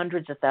paid them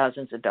hundreds of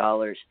thousands of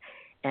dollars,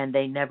 and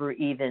they never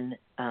even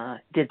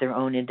did their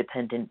own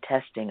independent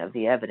testing of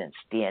the evidence,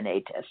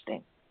 DNA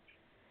testing.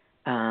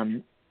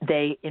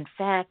 They, in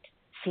fact,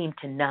 seemed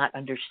to not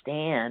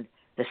understand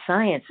the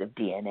science of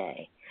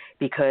DNA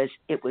because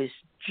it was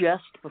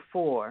just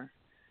before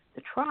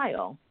the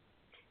trial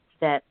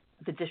that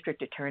the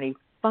district attorney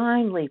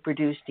finally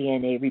produced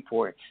DNA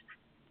reports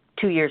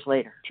 2 years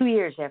later. 2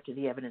 years after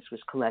the evidence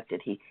was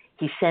collected, he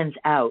sends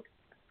out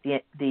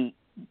the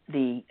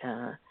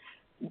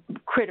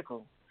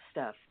critical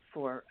stuff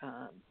for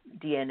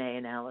DNA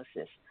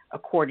analysis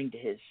according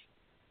to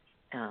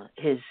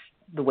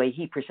the way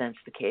he presents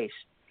the case.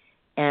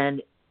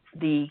 And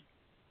the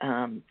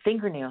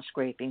fingernail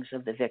scrapings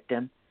of the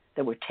victim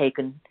that were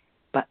taken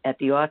at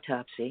the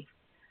autopsy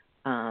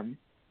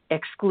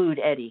exclude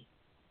Eddie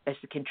as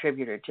the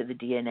contributor to the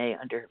DNA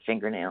under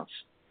fingernails.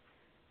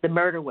 The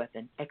murder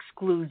weapon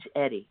excludes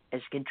Eddie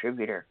as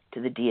contributor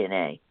to the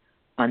DNA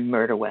on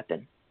murder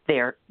weapon.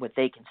 They're what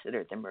they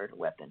considered the murder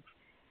weapon.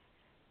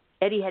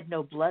 Eddie had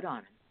no blood on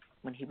him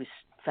when he was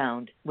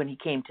found, when he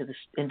came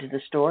into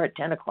the store at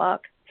 10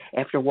 o'clock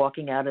after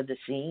walking out of the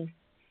scene,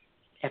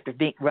 after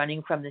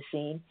running from the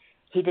scene.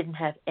 He didn't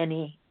have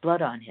any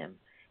blood on him.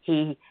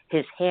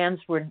 His hands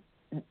were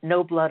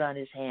no blood on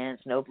his hands,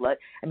 no blood.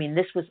 I mean,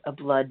 this was a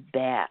blood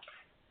bath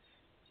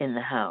in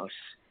the house.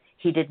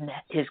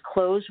 His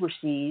clothes were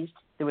seized.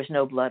 There was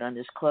no blood on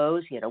his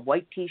clothes. He had a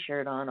white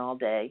T-shirt on all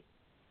day.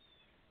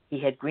 He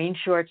had green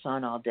shorts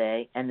on all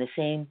day and the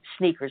same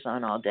sneakers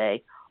on all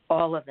day.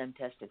 All of them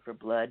tested for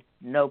blood.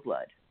 No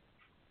blood.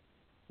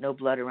 No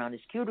blood around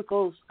his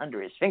cuticles,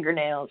 under his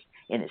fingernails,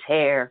 in his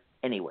hair,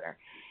 anywhere.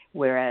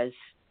 Whereas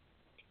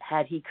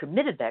had he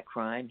committed that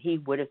crime, he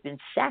would have been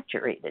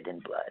saturated in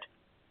blood.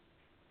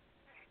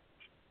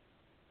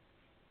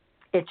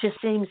 It just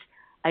seems,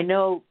 I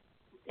know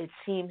it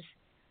seems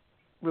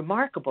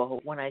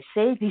remarkable when I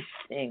say these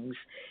things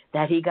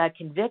that he got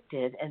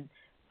convicted, and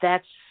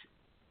that's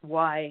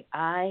why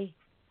I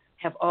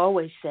have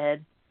always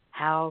said,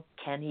 how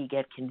can he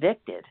get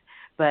convicted?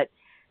 But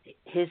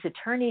his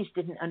attorneys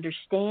didn't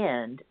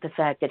understand the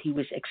fact that he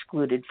was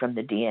excluded from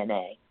the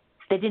DNA.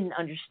 They didn't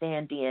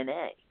understand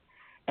DNA.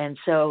 And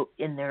so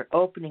in their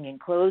opening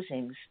and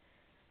closings,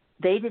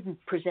 they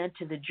didn't present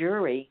to the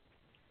jury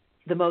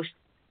the most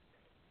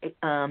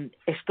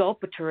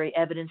exculpatory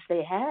evidence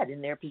they had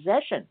in their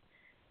possession.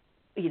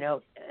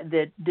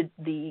 The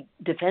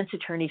defense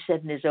attorney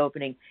said in his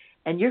opening,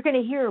 and you're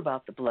going to hear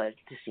about the blood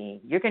at the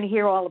scene. You're going to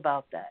hear all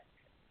about that.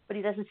 But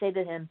he doesn't say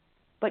to him,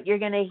 but you're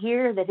going to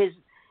hear that his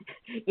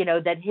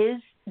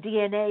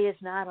DNA is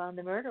not on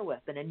the murder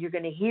weapon. And you're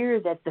going to hear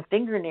that the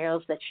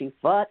fingernails that she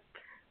fought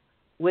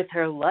with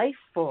her life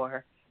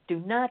for do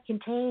not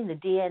contain the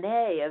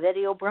DNA of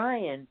Eddie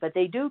O'Brien, but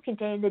they do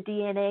contain the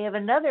DNA of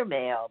another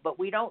male, but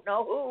we don't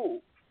know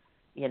who,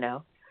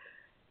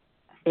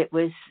 It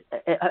was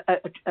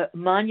a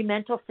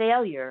monumental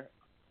failure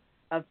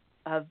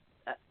of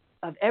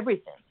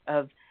everything,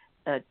 of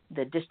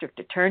the district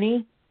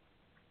attorney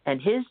and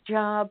his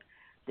job,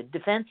 the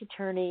defense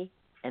attorney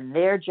and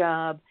their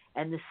job,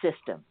 and the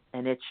system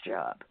and its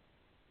job.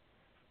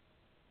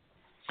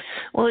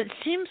 Well, it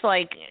seems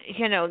like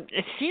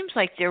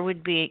there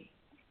would be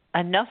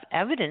enough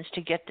evidence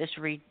to get this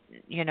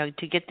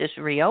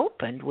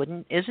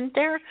reopened, isn't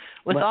there?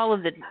 With all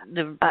of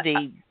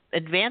the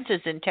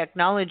advances in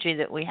technology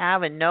that we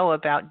have and know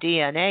about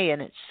DNA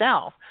in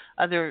itself.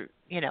 Other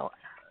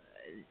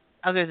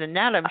than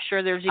that, I'm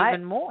sure there's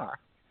even more.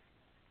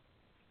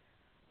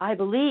 I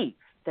believe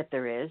that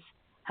there is.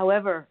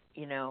 However,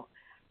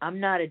 I'm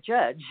not a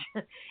judge,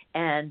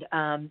 and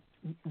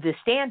the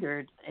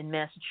standard in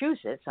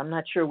Massachusetts, I'm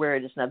not sure where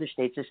it is in other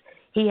states, is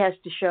he has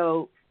to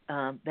show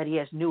that he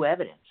has new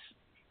evidence.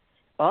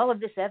 All of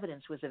this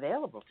evidence was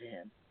available to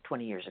him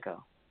 20 years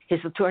ago. His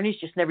attorneys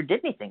just never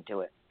did anything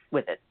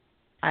with it.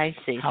 I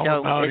see. How So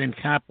about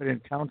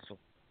incompetent counsel?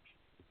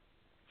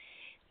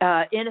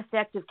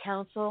 Ineffective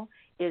counsel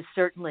is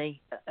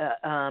certainly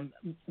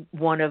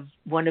one of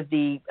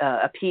the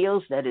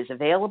appeals that is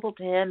available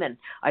to him, and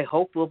I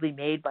hope will be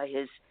made by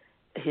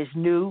his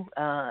new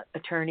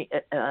attorney,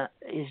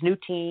 his new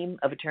team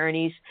of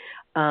attorneys.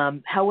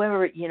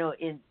 However,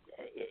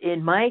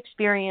 in my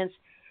experience,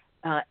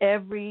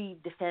 every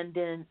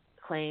defendant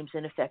claims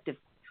ineffective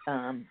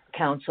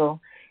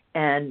counsel,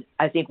 and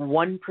I think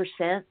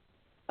 1%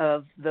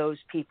 of those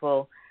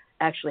people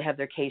actually have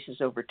their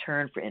cases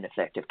overturned for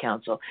ineffective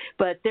counsel.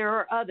 But there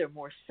are other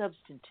more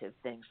substantive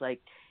things,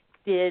 like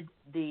did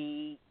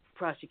the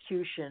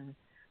prosecution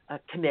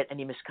commit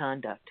any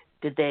misconduct?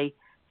 Did they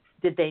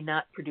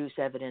not produce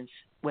evidence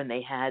when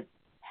they had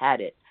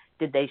it?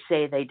 Did they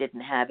say they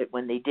didn't have it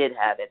when they did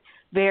have it?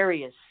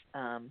 Various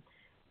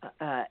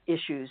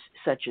issues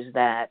such as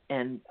that,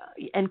 and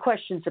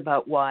questions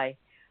about why,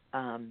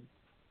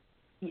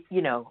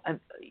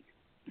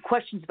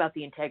 questions about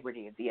the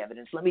integrity of the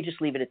evidence. Let me just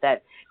leave it at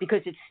that,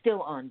 because it's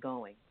still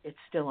ongoing.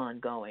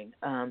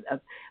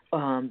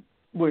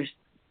 Where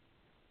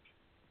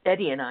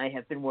Eddie and I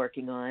have been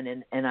working on,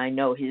 and I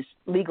know his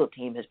legal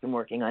team has been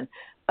working on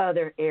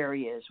other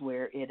areas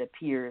where it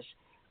appears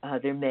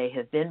there may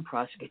have been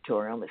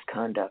prosecutorial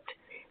misconduct.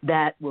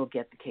 That will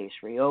get the case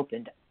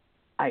reopened,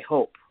 I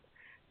hope.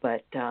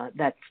 But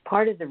that's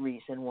part of the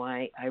reason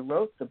why I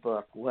wrote the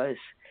book, was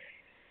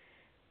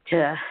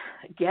to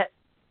get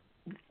 –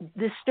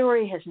 this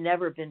story has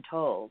never been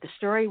told. The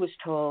story was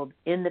told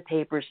in the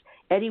papers.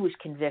 Eddie was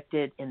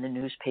convicted in the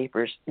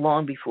newspapers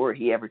long before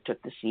he ever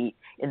took the seat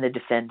in the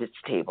defendant's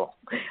table.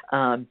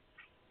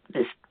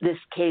 This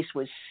case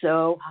was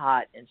so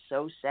hot and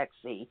so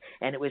sexy,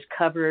 and it was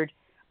covered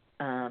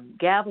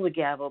gavel to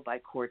gavel by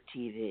Court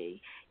TV.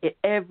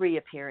 Every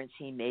appearance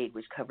he made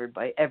was covered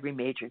by every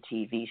major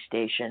TV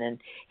station,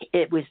 and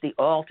it was the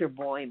altar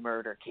boy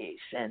murder case.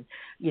 And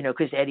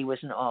because Eddie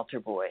was an altar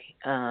boy,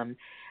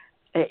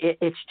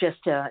 it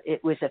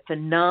was a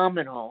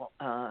phenomenal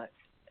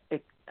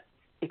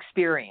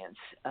experience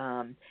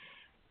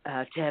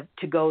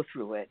to go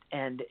through it,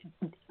 and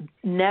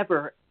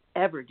never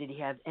ever did he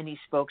have any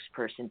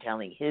spokesperson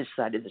telling his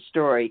side of the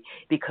story,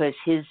 because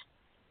his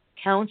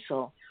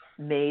counsel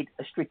made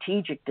a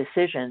strategic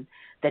decision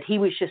that he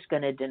was just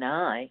going to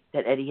deny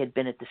that Eddie had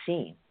been at the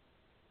scene.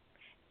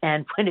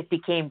 And when it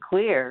became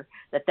clear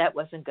that that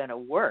wasn't going to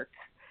work,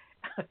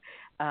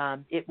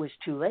 it was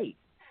too late.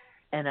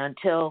 And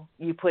until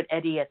you put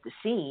Eddie at the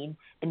scene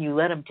and you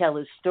let him tell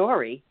his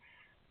story,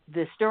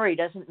 the story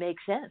doesn't make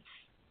sense.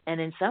 And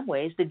in some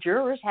ways, the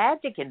jurors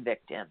had to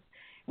convict him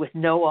with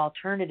no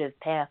alternative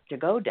path to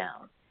go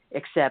down,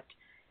 except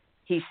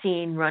he's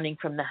seen running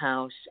from the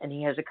house and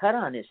he has a cut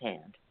on his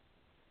hand.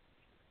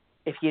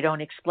 If you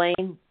don't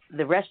explain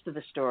the rest of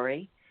the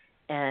story,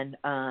 and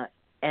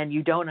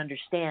you don't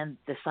understand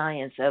the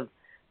science of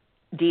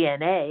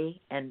DNA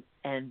and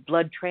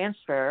blood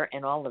transfer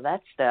and all of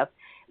that stuff,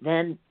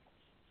 then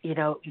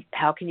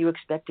how can you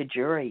expect a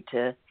jury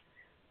to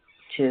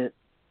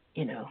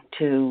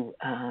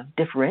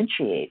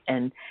differentiate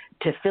and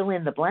to fill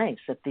in the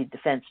blanks that the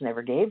defense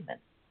never gave them?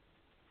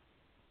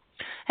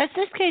 Has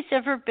this case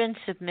ever been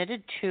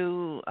submitted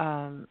to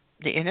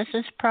the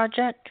Innocence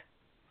Project?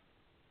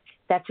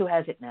 That's who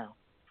has it now.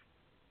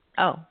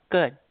 Oh,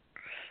 good.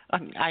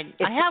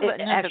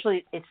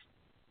 Actually, it's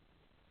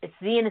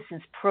the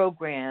Innocence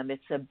Program.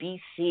 It's a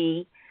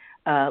BC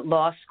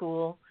law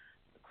school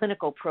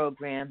clinical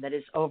program that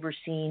is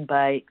overseen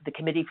by the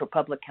Committee for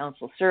Public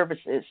Counsel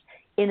Services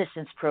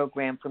Innocence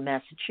Program from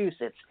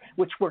Massachusetts,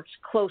 which works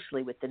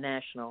closely with the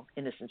National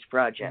Innocence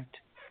Project.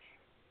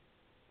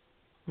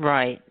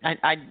 Right.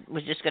 I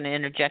was just going to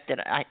interject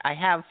that I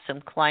have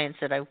some clients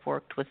that I've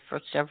worked with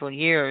for several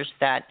years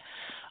that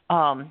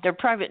they're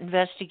private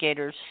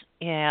investigators,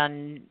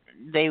 and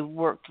they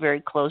worked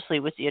very closely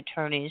with the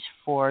attorneys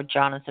for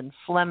Jonathan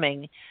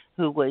Fleming,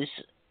 who was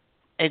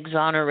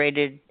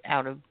exonerated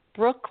out of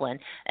Brooklyn.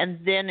 And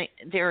then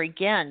there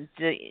again,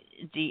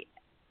 the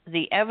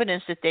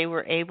evidence that they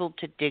were able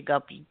to dig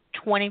up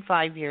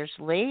 25 years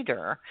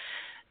later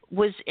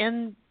was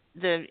in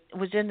the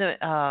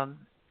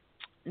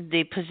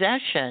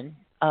possession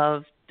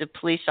of the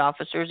police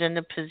officers, in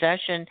the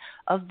possession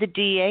of the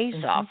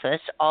DA's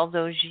office all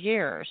those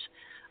years.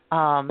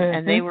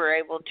 And they were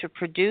able to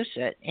produce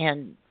it,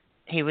 and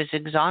he was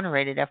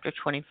exonerated after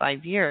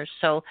 25 years.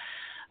 So,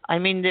 I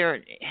mean,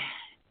 there's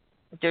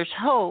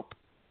hope,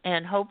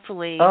 and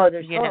hopefully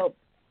there's hope.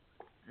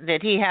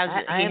 That he has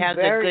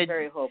very,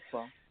 very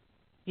hopeful.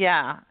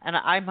 Yeah, and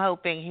I'm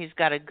hoping he's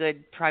got a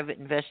good private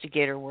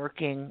investigator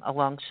working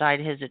alongside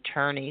his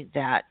attorney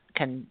that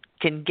can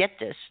get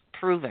this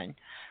proven.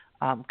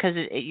 Because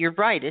you're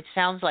right, it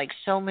sounds like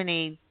so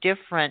many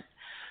different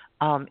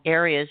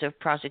areas of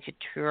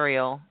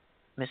prosecutorial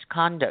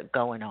misconduct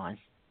going on.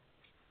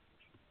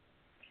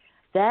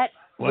 That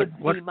What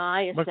would be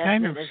my what assessment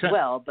kind of as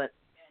well, but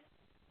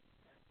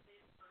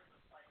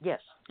yes.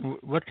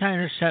 What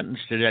kind of sentence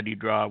did Eddie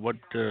draw? What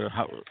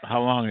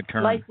how long a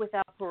term? Life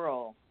without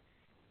parole.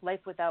 Life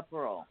without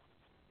parole.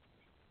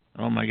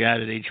 Oh my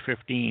God! At age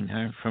 15,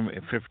 huh? From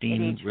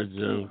 15 At age was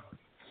 15.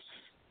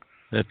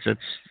 that's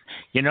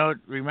you know, it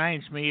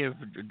reminds me of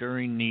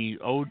during the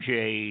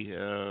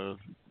OJ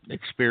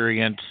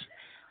experience.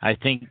 I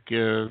think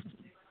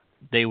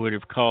they would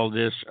have called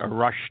this a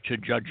rush to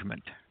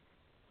judgment.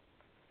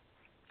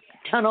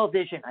 Tunnel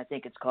vision, I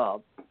think it's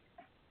called.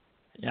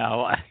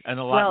 Yeah, and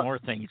a lot more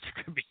things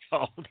could be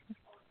called.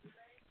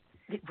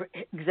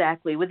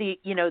 Exactly. With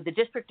the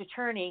district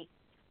attorney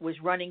was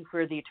running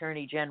for the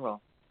attorney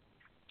general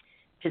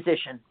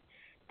position,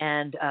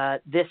 and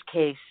this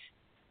case,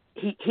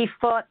 he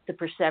fought the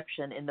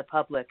perception in the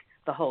public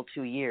the whole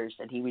 2 years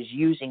that he was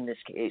using this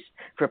case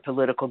for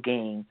political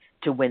gain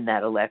to win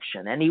that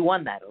election, and he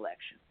won that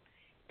election.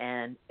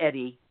 And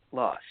Eddie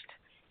lost,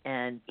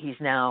 and he's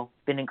now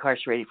been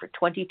incarcerated for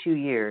 22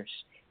 years.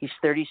 He's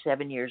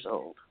 37 years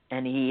old,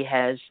 and he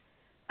has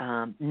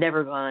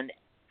never gone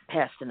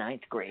past the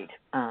 9th grade.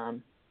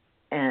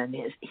 And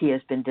he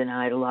has been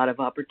denied a lot of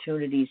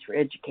opportunities for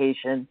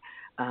education.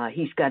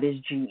 He's got his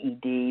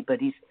GED, but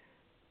he's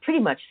pretty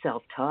much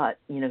self-taught.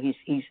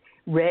 He's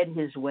read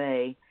his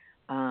way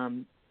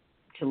to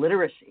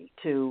literacy,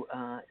 to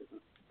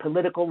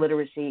political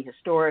literacy,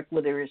 historic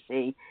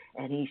literacy,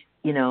 and he's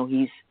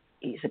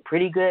a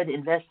pretty good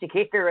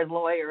investigator and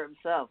lawyer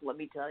himself, let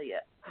me tell you.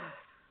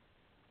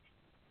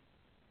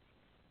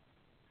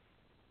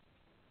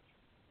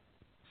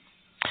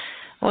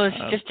 Well,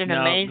 it's just an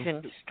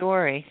amazing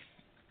story.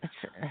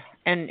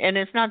 And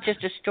it's not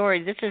just a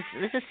story. This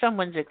is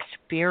someone's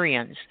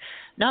experience.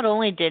 Not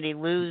only did he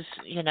lose,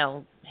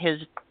 his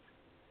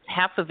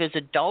half of his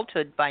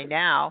adulthood by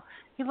now,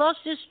 he lost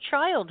his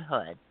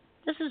childhood.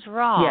 This is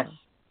wrong. Yes.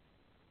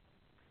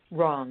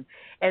 Wrong.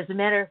 As a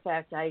matter of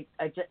fact, I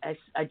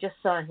just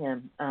saw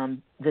him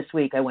this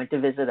week. I went to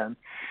visit him,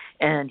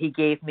 and he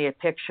gave me a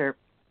picture,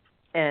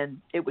 and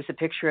it was a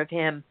picture of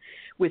him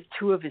with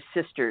 2 of his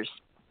sisters.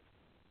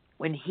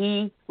 When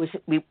he was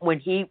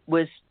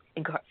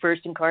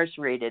first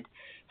incarcerated,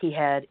 he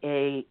had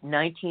a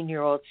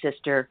 19-year-old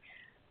sister,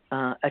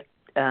 a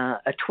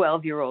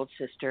 12-year-old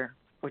sister.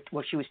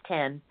 Well, she was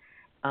 10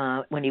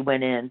 when he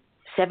went in,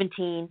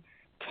 17,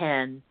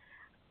 10,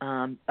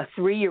 a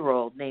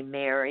 3-year-old named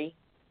Mary,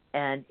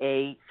 and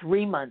a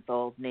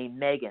 3-month-old named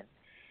Megan.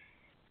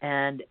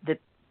 And the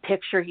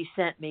picture he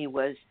sent me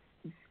was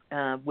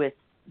with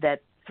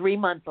that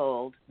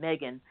 3-month-old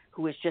Megan,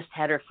 who has just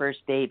had her first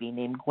baby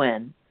named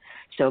Gwen.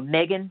 So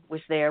Megan was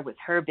there with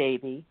her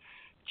baby.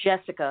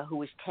 Jessica, who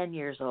was 10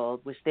 years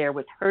old, was there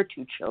with her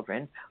 2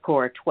 children, who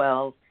are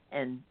 12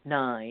 and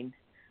 9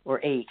 or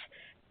 8,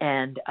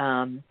 and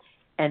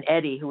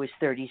Eddie, who was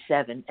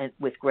 37 and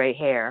with gray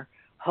hair,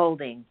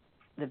 holding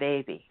the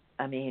baby.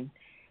 I mean,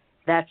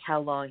 that's how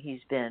long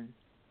he's been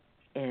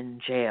in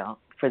jail,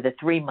 for the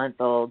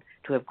 3-month-old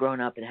to have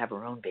grown up and have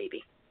her own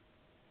baby.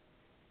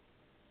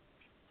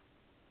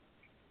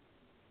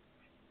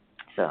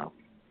 So,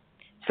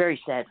 it's a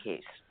very sad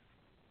case.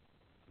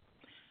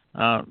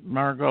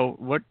 Margo,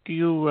 what do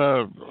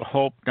you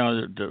hope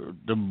now?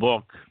 The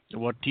book.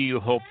 What do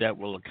you hope that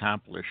will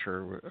accomplish,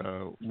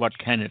 or what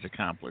can it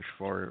accomplish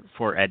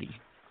for Eddie?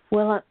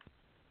 Well,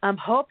 I'm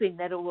hoping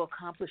that it will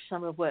accomplish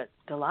some of what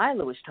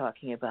Delilah was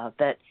talking about.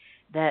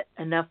 That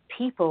enough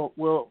people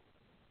will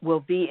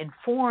be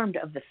informed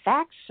of the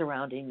facts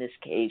surrounding this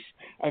case,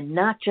 and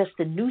not just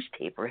the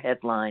newspaper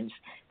headlines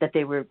that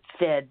they were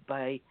fed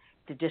by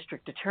the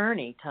district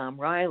attorney, Tom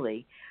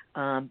Riley.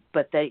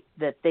 But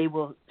that they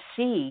will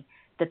see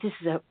that this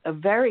is a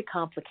very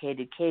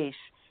complicated case,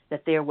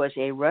 that there was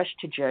a rush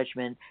to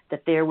judgment,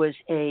 that there was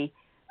an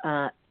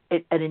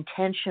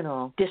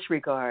intentional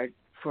disregard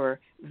for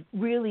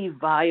really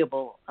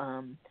viable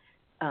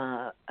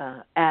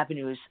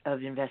avenues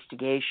of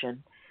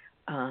investigation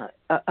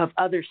of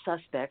other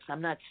suspects.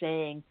 I'm not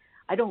saying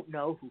I don't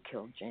know who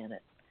killed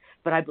Janet,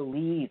 but I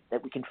believe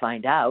that we can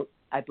find out.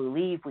 I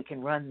believe we can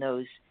run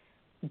those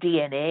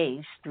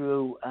DNAs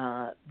through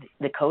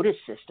the CODIS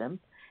system,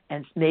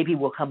 and maybe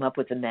we'll come up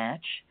with a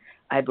match.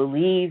 I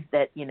believe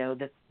that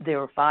that there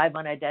were 5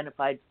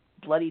 unidentified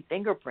bloody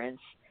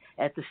fingerprints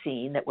at the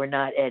scene that were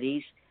not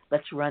Eddie's.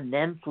 Let's run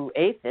them through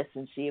APHIS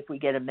and see if we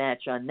get a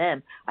match on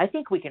them. I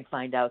think we can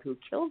find out who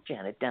killed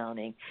Janet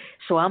Downing.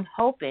 So I'm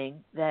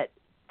hoping that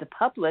the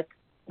public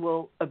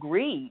will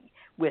agree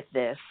with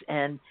this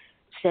and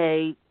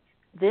say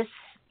this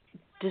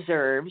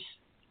deserves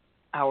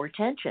our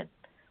attention.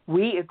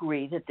 We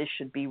agree that this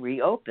should be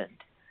reopened,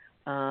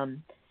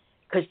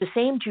 because the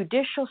same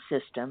judicial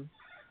system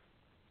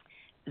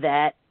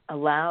that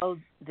allowed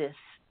this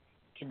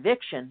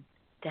conviction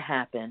to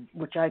happen,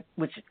 which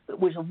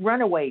was a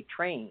runaway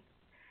train,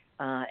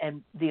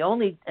 and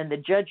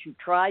the judge who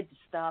tried to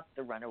stop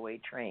the runaway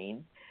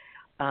train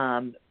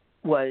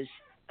was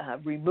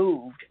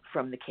removed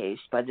from the case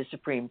by the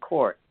Supreme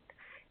Court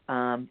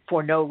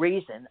for no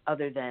reason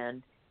other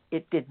than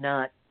it did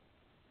not.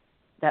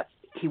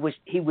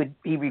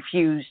 he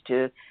refused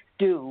to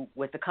do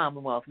what the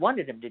Commonwealth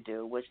wanted him to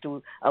do, was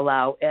to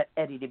allow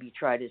Eddie to be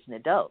tried as an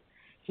adult.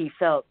 He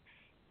felt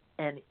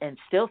and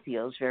still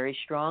feels very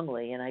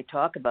strongly, and I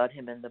talk about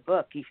him in the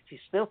book, he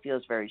still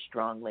feels very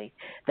strongly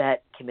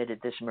that committed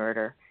this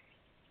murder.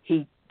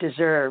 He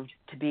deserved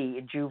to be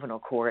in juvenile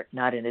court,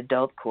 not in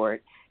adult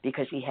court,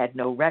 because he had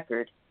no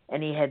record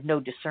and he had no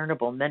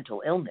discernible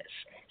mental illness.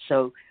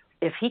 So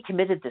if he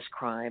committed this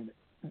crime,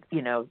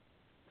 you know,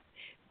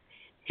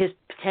 his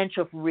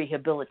potential for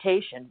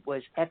rehabilitation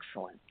was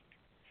excellent.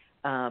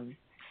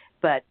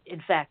 But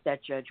in fact,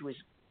 that judge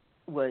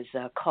was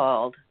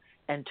called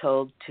and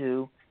told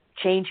to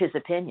change his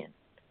opinion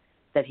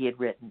that he had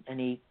written, and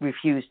he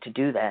refused to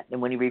do that.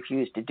 And when he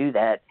refused to do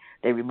that,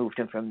 they removed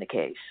him from the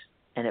case,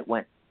 and it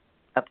went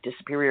up to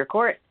Superior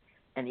Court,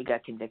 and he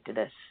got convicted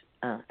as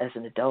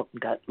an adult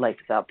and got life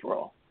without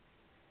parole.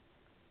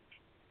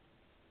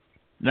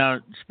 Now,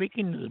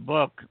 speaking of the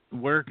book,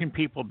 where can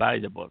people buy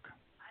the book?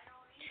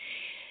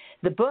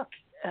 The book,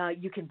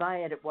 you can buy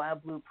it at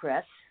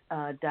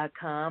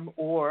wildbluepress.com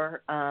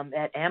or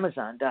at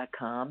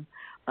amazon.com.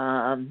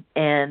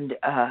 And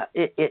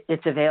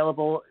it's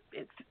available.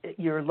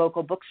 Your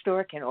local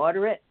bookstore can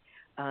order it.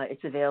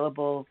 It's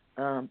available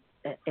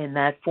in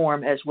that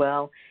form as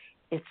well.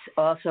 It's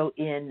also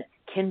in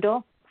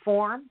Kindle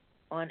form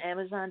on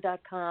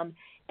amazon.com.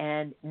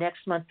 And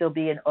next month there'll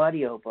be an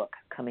audiobook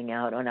coming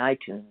out on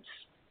iTunes.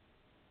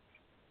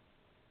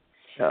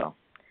 So.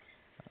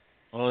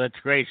 Well, that's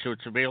great. So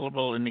it's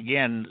available. And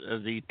again,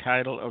 the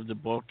title of the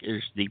book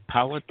is The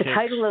Politics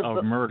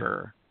of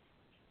Murder.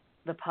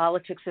 The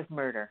Politics of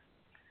Murder.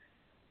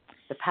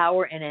 The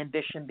Power and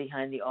Ambition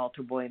Behind the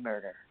Altar Boy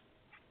Murder.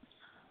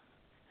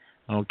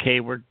 Okay,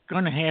 we're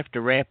going to have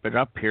to wrap it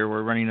up here.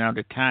 We're running out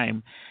of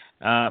time.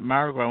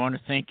 Margo, I want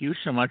to thank you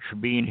so much for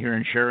being here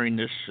and sharing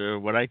this,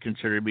 what I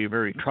consider to be a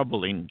very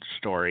troubling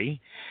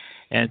story.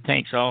 And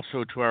thanks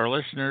also to our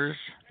listeners.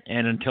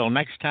 And until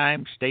next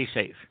time, stay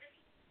safe.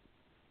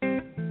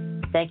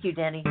 Thank you,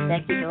 Denny.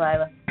 Thank you,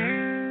 Delilah.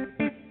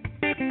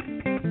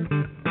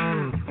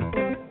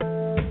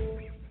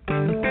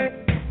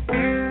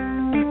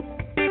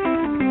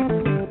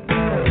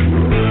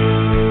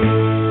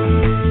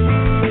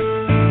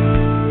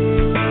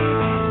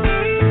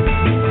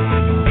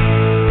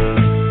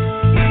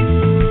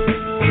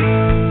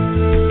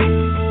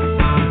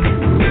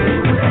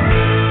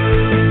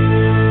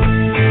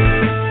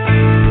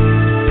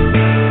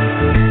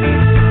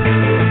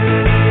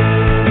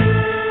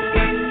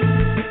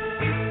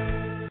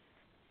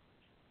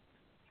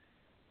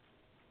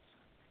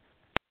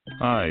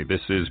 Hi, this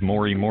is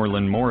Maury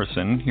Moreland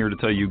Morrison, here to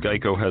tell you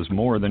Geico has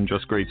more than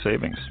just great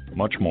savings.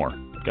 Much more.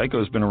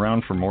 Geico's been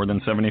around for more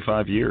than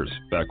 75 years,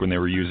 back when they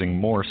were using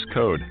Morse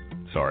code.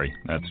 Sorry,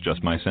 that's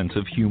just my sense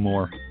of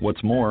humor.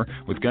 What's more,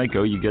 with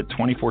Geico you get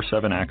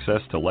 24/7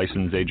 access to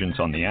licensed agents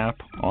on the app,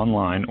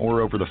 online,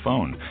 or over the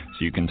phone,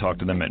 so you can talk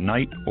to them at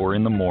night or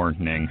in the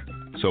morning.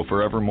 So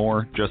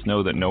forevermore, just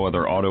know that no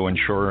other auto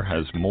insurer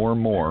has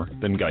more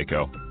than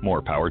Geico.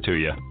 More power to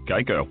you.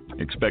 Geico.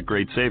 Expect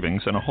great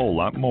savings and a whole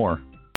lot more.